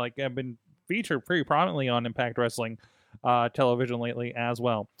looks, like have been featured pretty prominently on Impact Wrestling television lately as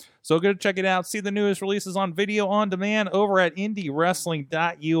well. So go check it out. See the newest releases on video on demand over at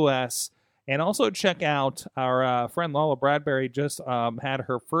indiewrestling.us. And also check out our friend Lala Bradbury just had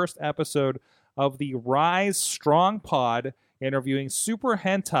her first episode of the Rise Strong Pod interviewing Super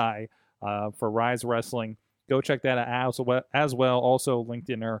Hentai for Rise Wrestling. Go check that out as well. Also linked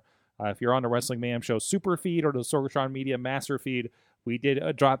in there. If you're on the Wrestling Mayhem Show Super Feed or the Sorgatron Media Master Feed, we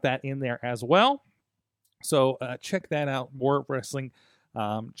did drop that in there as well. So check that out. More wrestling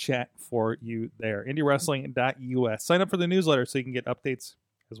chat for you there. IndieWrestling.us. Sign up for the newsletter so you can get updates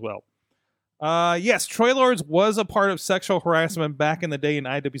as well. Yes, Troy Lords was a part of sexual harassment back in the day in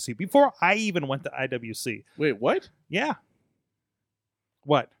IWC. Before I even went to IWC. Wait, what? Yeah.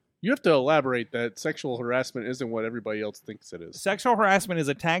 What? You have to elaborate that sexual harassment isn't what everybody else thinks it is. Sexual harassment is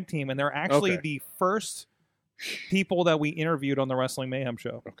a tag team, and they're actually the first people that we interviewed on the Wrestling Mayhem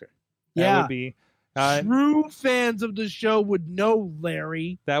Show. Okay. That would be... true fans of the show would know,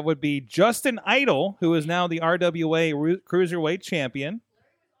 Larry. That would be Justin Idol, who is now the RWA Cruiserweight Champion.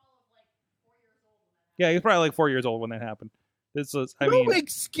 Yeah, he's probably like 4 years old when that happened. This was, No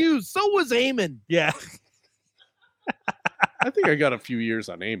excuse. So was Eamon. Yeah. I think I got a few years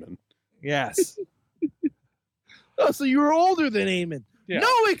on Eamon. Yes. Oh, so you were older than Eamon. Yeah.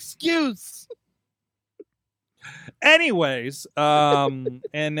 No excuse. Anyways, and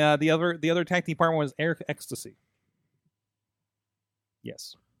the other tag team partner was Eric Ecstasy.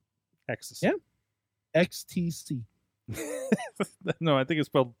 Yes, Ecstasy. Yeah. XTC. No, I think it's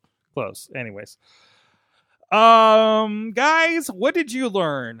spelled close. Anyways, guys, what did you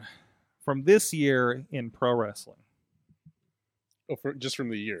learn from this year in pro wrestling? Oh, just from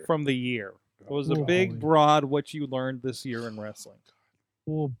the year. From the year. It was a Oh, big, boy. broad what you learned this year in wrestling.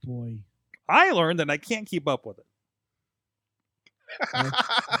 Oh boy. I learned that I can't keep up with it.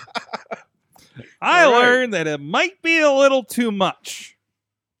 I All right. learned that it might be a little too much.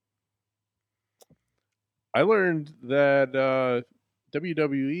 I learned that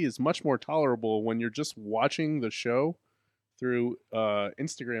WWE is much more tolerable when you're just watching the show through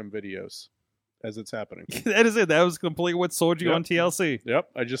Instagram videos as it's happening. That is it. That was completely what sold you Yep. on TLC.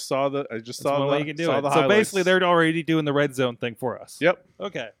 Yep, I just saw the. That's one way you can do saw it. the So highlights. basically, they're already doing the red zone thing for us. Yep,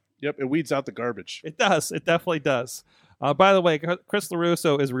 Okay. yep. It weeds out the garbage. It does. It definitely does. By the way, Chris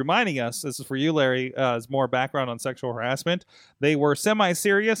LaRusso is reminding us, this is for you, Larry, as more background on sexual harassment. They were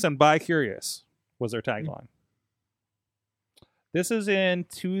semi-serious and bi-curious was their tagline. This is in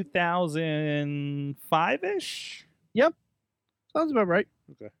 2005-ish? Sounds about right.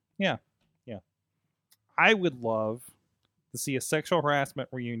 Yeah. I would love to see a sexual harassment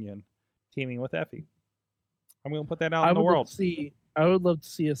reunion teaming with Effie. I'm going to put that out in the world. I would love to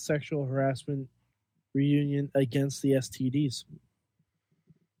see a sexual harassment reunion against the STDs.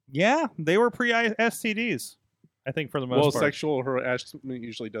 Yeah, they were pre-STDs, I think, for the most Well, part. sexual harassment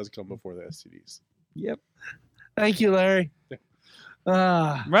usually does come before the STDs. Yep. Thank you, Larry.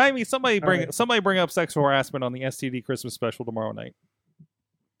 Remind me, somebody bring right. up sexual harassment on the STD Christmas special tomorrow night.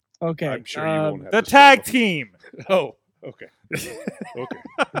 Okay. I'm sure you won't have The to tag struggle. team. Oh, okay. Okay.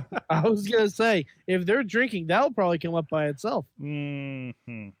 I was gonna say, if they're drinking, that'll probably come up by itself.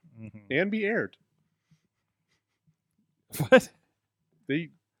 Mm-hmm. And be aired. What? They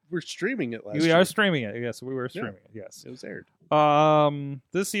were streaming it last We year. are streaming it. Yes, we were streaming it. Yes. It was aired.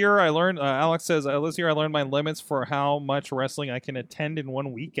 This year I learned. Alex says this year I learned my limits for how much wrestling I can attend in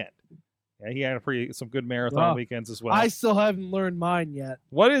one weekend. Yeah, he had some good marathon Wow. weekends as well. I still haven't learned mine yet.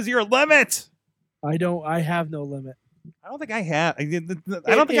 What is your limit? I have no limit. I don't think I have. I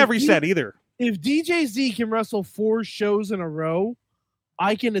don't think I've reached that either. If DJ Z can wrestle 4 shows in a row,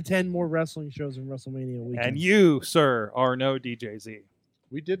 I can attend more wrestling shows in WrestleMania weekend. And you, sir, are no DJ Z.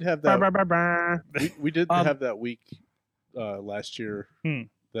 We did have Bah, that. bah, bah, bah. We did Um, have that week last year Hmm.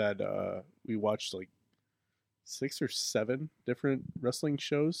 that we watched like 6 or 7 different wrestling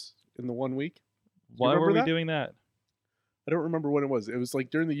shows in the one week. Why were remember we that? doing that? I don't remember when it was. It was like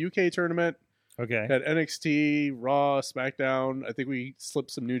during the UK tournament. Okay. Had NXT, Raw, SmackDown. I think we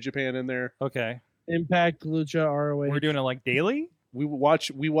slipped some New Japan in there. Okay. Impact, Lucha, ROH. We're doing it like daily? We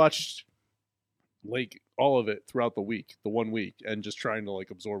watched like all of it throughout the week, the 1 week, and just trying to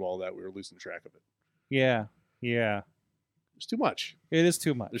like absorb all that. We were losing track of it. Yeah. Yeah. It's too much. It is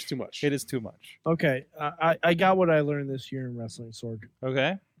too much. There's too much. It is too much. Okay, I got what I learned this year in Wrestling Sorg.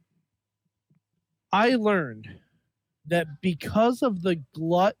 Okay. I learned that because of the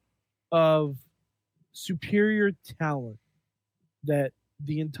glut of superior talent that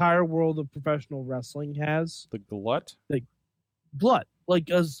the entire world of professional wrestling has, The glut? glut,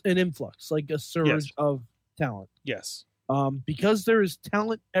 like as an influx, like a surge Yes. of talent. Yes. Because there is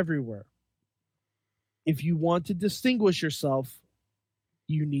talent everywhere. If you want to distinguish yourself,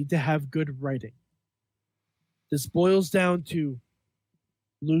 you need to have good writing. This boils down to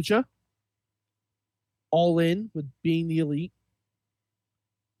Lucha, All In with being the elite,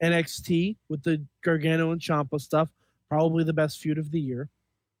 NXT with the Gargano and Ciampa stuff, probably the best feud of the year.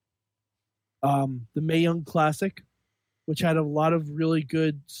 The Mae Young Classic, which had a lot of really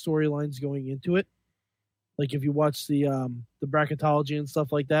good storylines going into it. Like if you watch the bracketology and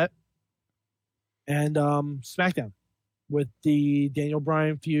stuff like that. And SmackDown with the Daniel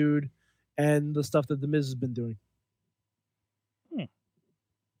Bryan feud and the stuff that The Miz has been doing.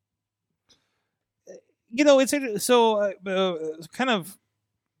 You know, it's so kind of.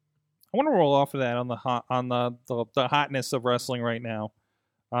 I want to roll off of that on the hotness of wrestling right now.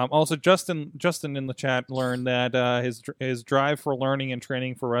 Also, Justin in the chat learned that his drive for learning and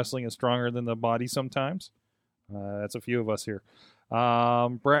training for wrestling is stronger than the body sometimes. That's a few of us here.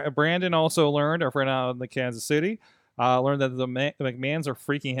 Brandon also learned, our friend out in the Kansas City, learned that the McMahons are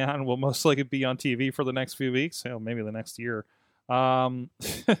freaking out and will most likely be on TV for the next few weeks, maybe the next year. I'm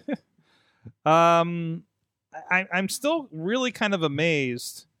still really kind of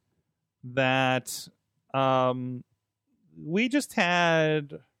amazed that we just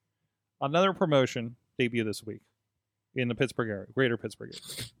had another promotion debut this week in the Pittsburgh area, greater Pittsburgh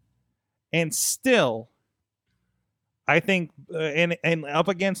area. And still, I think, and up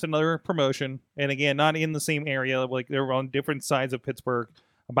against another promotion, and again, not in the same area, like they're on different sides of Pittsburgh,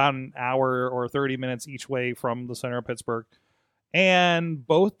 about an hour or 30 minutes each way from the center of Pittsburgh. And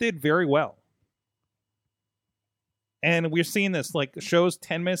both did very well. And we're seeing this, like shows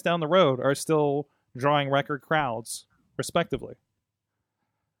 10 minutes down the road are still drawing record crowds, respectively.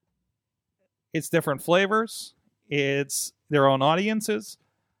 It's different flavors. It's their own audiences.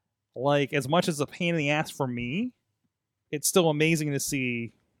 Like, as much as a pain in the ass for me, it's still amazing to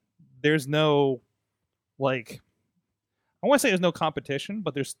see there's no, like, I want to say there's no competition,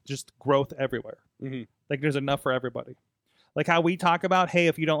 but there's just growth everywhere. Mm-hmm. Like, there's enough for everybody. Like how we talk about, hey,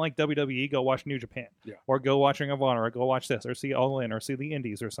 if you don't like WWE, go watch New Japan. Yeah. Or go watch Ring of Honor, or go watch this, or see All In, or see the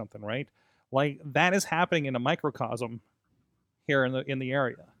Indies or something, right? Like, that is happening in a microcosm here in the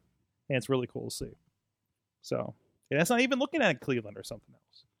area. And it's really cool to see. So, and that's not even looking at Cleveland or something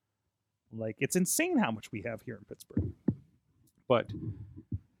else. Like, it's insane how much we have here in Pittsburgh.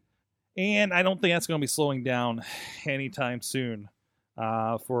 And I don't think that's going to be slowing down anytime soon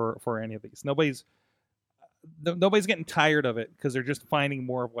for any of these. Nobody's getting tired of it because they're just finding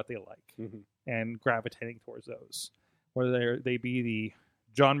more of what they like and gravitating towards those. Whether they be the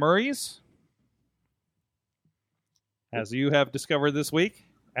John Murrays, as you have discovered this week,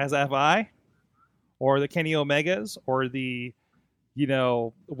 as have I, or the Kenny Omegas, or the,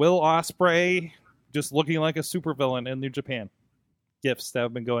 Will Ospreay just looking like a supervillain in New Japan gifts that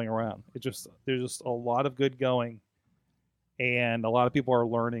have been going around. There's just a lot of good going, and a lot of people are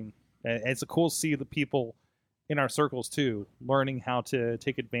learning. And it's cool to see the people in our circles too learning how to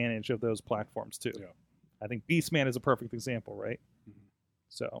take advantage of those platforms too. Yeah. I think Beastman is a perfect example, right? Mm-hmm.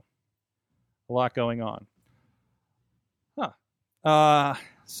 So a lot going on.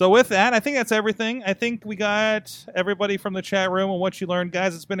 So with that, I think that's everything. I think we got everybody from the chat room and what you learned,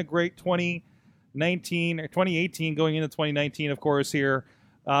 guys. It's been a great 2019 or 2018 going into 2019, of course, here.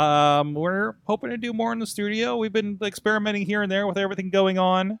 We're hoping to do more in the studio. We've been experimenting here and there with everything going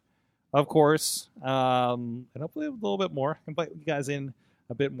on, of course. And hopefully a little bit more. Invite you guys in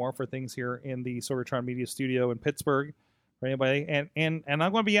a bit more for things here in the Sorgatron Media Studio in Pittsburgh for anybody. And I'm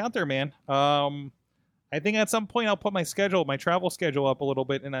going to be out there, man. I think at some point I'll put my travel schedule up a little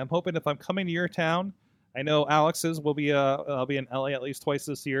bit, and I'm hoping if I'm coming to your town, I know Alex's will be I'll be in LA at least twice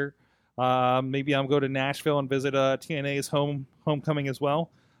this year. Maybe I'll go to Nashville and visit TNA's homecoming as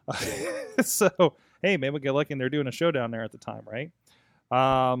well. So hey, maybe we'll get lucky and they're doing a show down there at the time, right?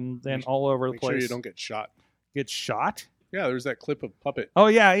 Then all over the place. Make sure you don't get shot. Get shot? Yeah, there's that clip of Puppet. Oh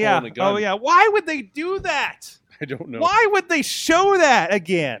yeah. Pulling a gun. Oh yeah. Why would they do that? I don't know. Why would they show that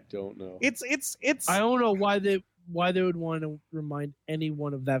again? Don't know. It's. I don't know why they would want to remind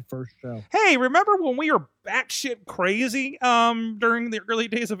anyone of that first show. Hey, remember when we were batshit crazy during the early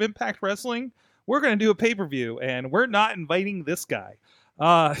days of Impact Wrestling? We're going to do a pay-per-view, and we're not inviting this guy.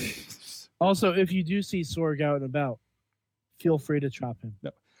 Also, if you do see Sorg out and about, feel free to chop him.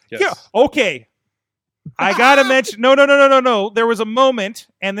 Yes. Yeah, okay. I got to mention... No. There was a moment,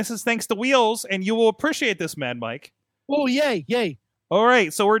 and this is thanks to Wheels, and you will appreciate this, Mad Mike. Oh, yay. All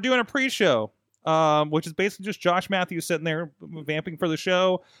right, so we're doing a pre-show, which is basically just Josh Matthews sitting there vamping for the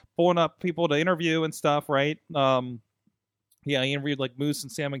show, pulling up people to interview and stuff, right? Yeah, he interviewed like Moose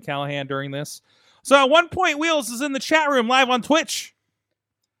and Sam and Callahan during this. So at one point, Wheels is in the chat room live on Twitch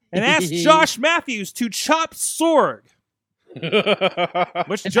and asked Josh Matthews to chop Sorg,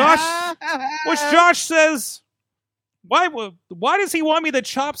 which Josh says, why does he want me to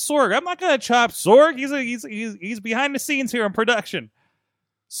chop Sorg? I'm not going to chop Sorg. He's behind the scenes here in production.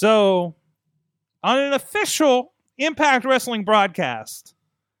 So on an official Impact Wrestling broadcast,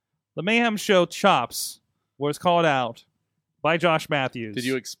 the Mayhem Show chops was called out by Josh Matthews. Did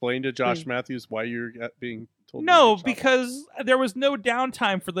you explain to Josh Matthews why you're being told? No, because there was no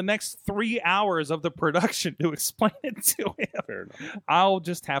downtime for the next 3 hours of the production to explain it to him. Fair enough. I'll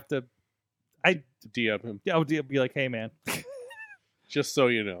just have to... DM him. I'll be like, hey, man. Just so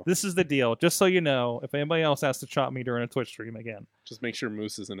you know. This is the deal. Just so you know, if anybody else has to chop me during a Twitch stream again. Just make sure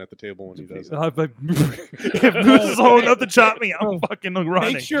Moose isn't at the table when he does it. If Moose is holding up to chop me, I'm fucking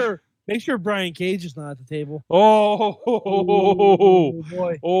running. Make sure Brian Cage is not at the table. Oh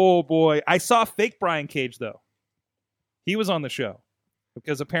boy. Oh boy. I saw fake Brian Cage though. He was on the show.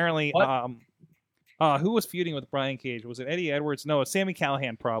 Because apparently who was feuding with Brian Cage? Was it Eddie Edwards? No, it's Sammy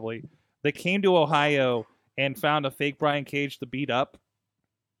Callahan probably. They came to Ohio and found a fake Brian Cage to beat up.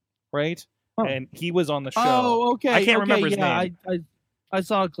 Right? Oh. And he was on the show. Oh, okay. I can't remember his name. I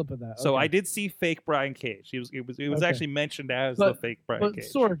saw a clip of that. So okay. I did see fake Brian Cage. It was Okay. actually mentioned as the fake Brian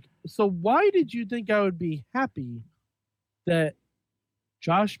Cage. Sorg, so why did you think I would be happy that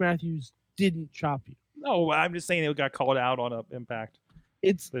Josh Matthews didn't chop you? No, I'm just saying it got called out on a Impact.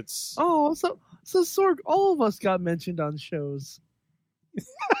 So Sorg, all of us got mentioned on shows.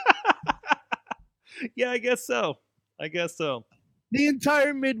 Yeah, I guess so. The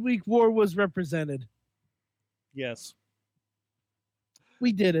entire midweek war was represented. Yes.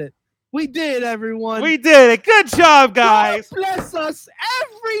 We did it. We did, everyone. We did it. Good job, guys. God bless us,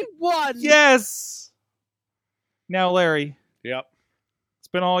 everyone. Yes. Now, Larry, Yep. it's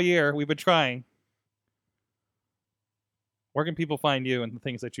been all year. We've been trying. Where can people find you and the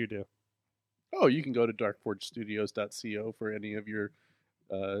things that you do? Oh, you can go to darkforgestudios.co for any of your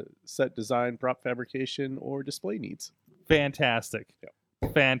set design, prop fabrication, or display needs. Fantastic. Yep.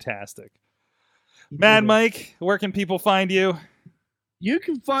 Fantastic. You Mad did it. Mike, where can people find you? You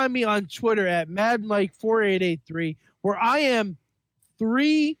can find me on Twitter at MadMike4883, where I am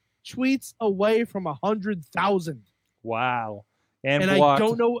 3 tweets away from 100,000. Wow. And And blocked.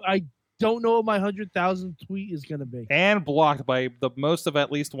 I don't know what my 100,000 tweet is going to be. And blocked by the most of at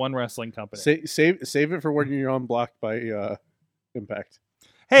least one wrestling company. Save it for when you're unblocked by Impact.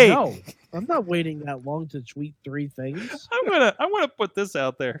 Hey, No, I'm not waiting that long to tweet 3 things. I'm gonna put this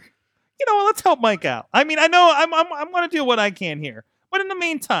out there. You know what? Let's help Mike out. I mean, I know I'm gonna do what I can here, but in the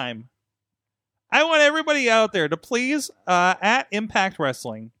meantime, I want everybody out there to please at Impact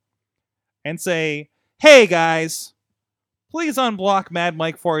Wrestling and say, "Hey guys, please unblock Mad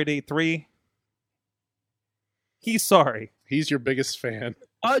Mike 4883. He's sorry." He's your biggest fan.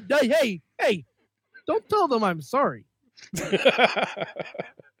 Hey, don't tell them I'm sorry.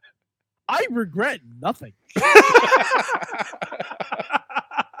 I regret nothing.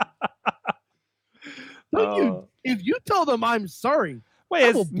 If you tell them I'm sorry, Wait,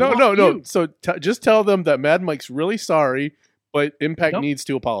 I will No. block you. So just tell them that Mad Mike's really sorry, but Impact Nope. needs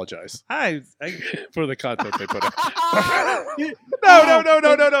to apologize I for the content they put out.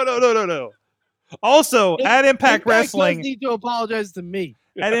 no. Also, at Impact does Wrestling, need to apologize to me.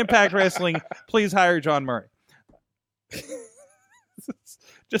 at Impact Wrestling, please hire John Murray.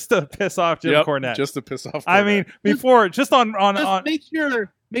 Just to piss off Jim Yep, Cornette. just to piss off. I mean, before just on Just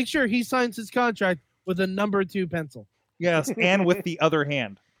make sure he signs his contract with a number 2 pencil. yes, and with the other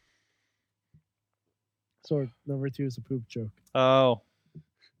hand. So number 2 is a poop joke. Oh,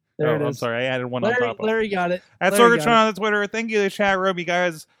 There it is. I'm sorry, I added one on Larry, top of it. Larry got it. At Larry Sorgatron got on the Twitter. Thank you to the chat room. You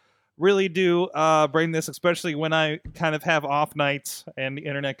guys really do bring this, especially when I kind of have off nights and the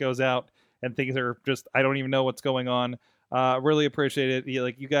internet goes out and things are just, I don't even know what's going on. Really appreciate it.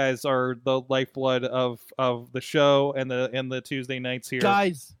 You guys are the lifeblood of the show and the Tuesday nights here.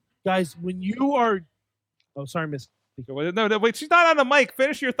 Guys, when you are, oh, sorry, Miss. No, wait, she's not on the mic.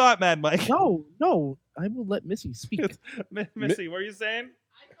 Finish your thought, Mad Mike. No, I will let Missy speak. Missy, what are you saying?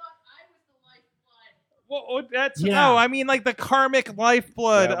 I thought I was the lifeblood. Well, that's Yeah. I mean, like the karmic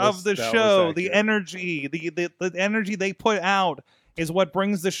lifeblood of the that show, was the accurate. energy, the energy they put out is what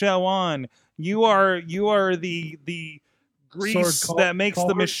brings the show on. You are the grease Sword, that makes call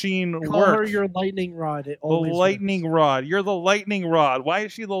the her- machine Call her work. your lightning rod. It The always lightning works. rod. You're the lightning rod. Why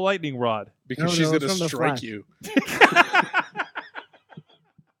is she the lightning rod? Because No, she's no, going it's to from the strike Flash. you.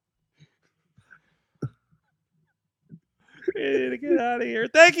 We need to get out of here.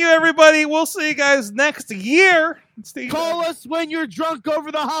 Thank you, everybody. We'll see you guys next year. Call us when you're drunk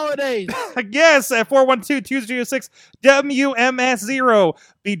over the holidays. Yes, at 412-206-WMS0.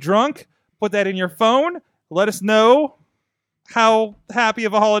 Be drunk. Put that in your phone. Let us know how happy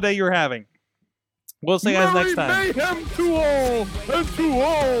of a holiday you're having. We'll see you guys next time. Mayhem to all, and to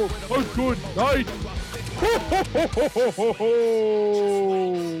all a good night.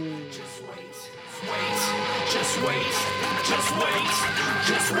 Just wait.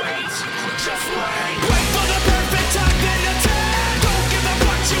 Wait for the perfect time, then attack. Don't give up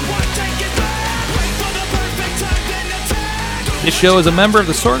what you want, take it back. Wait for the perfect time, then attack. This show is a member of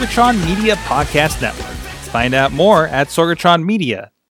the Sorgatron Media Podcast Network. Find out more at sorgatronmedia.com.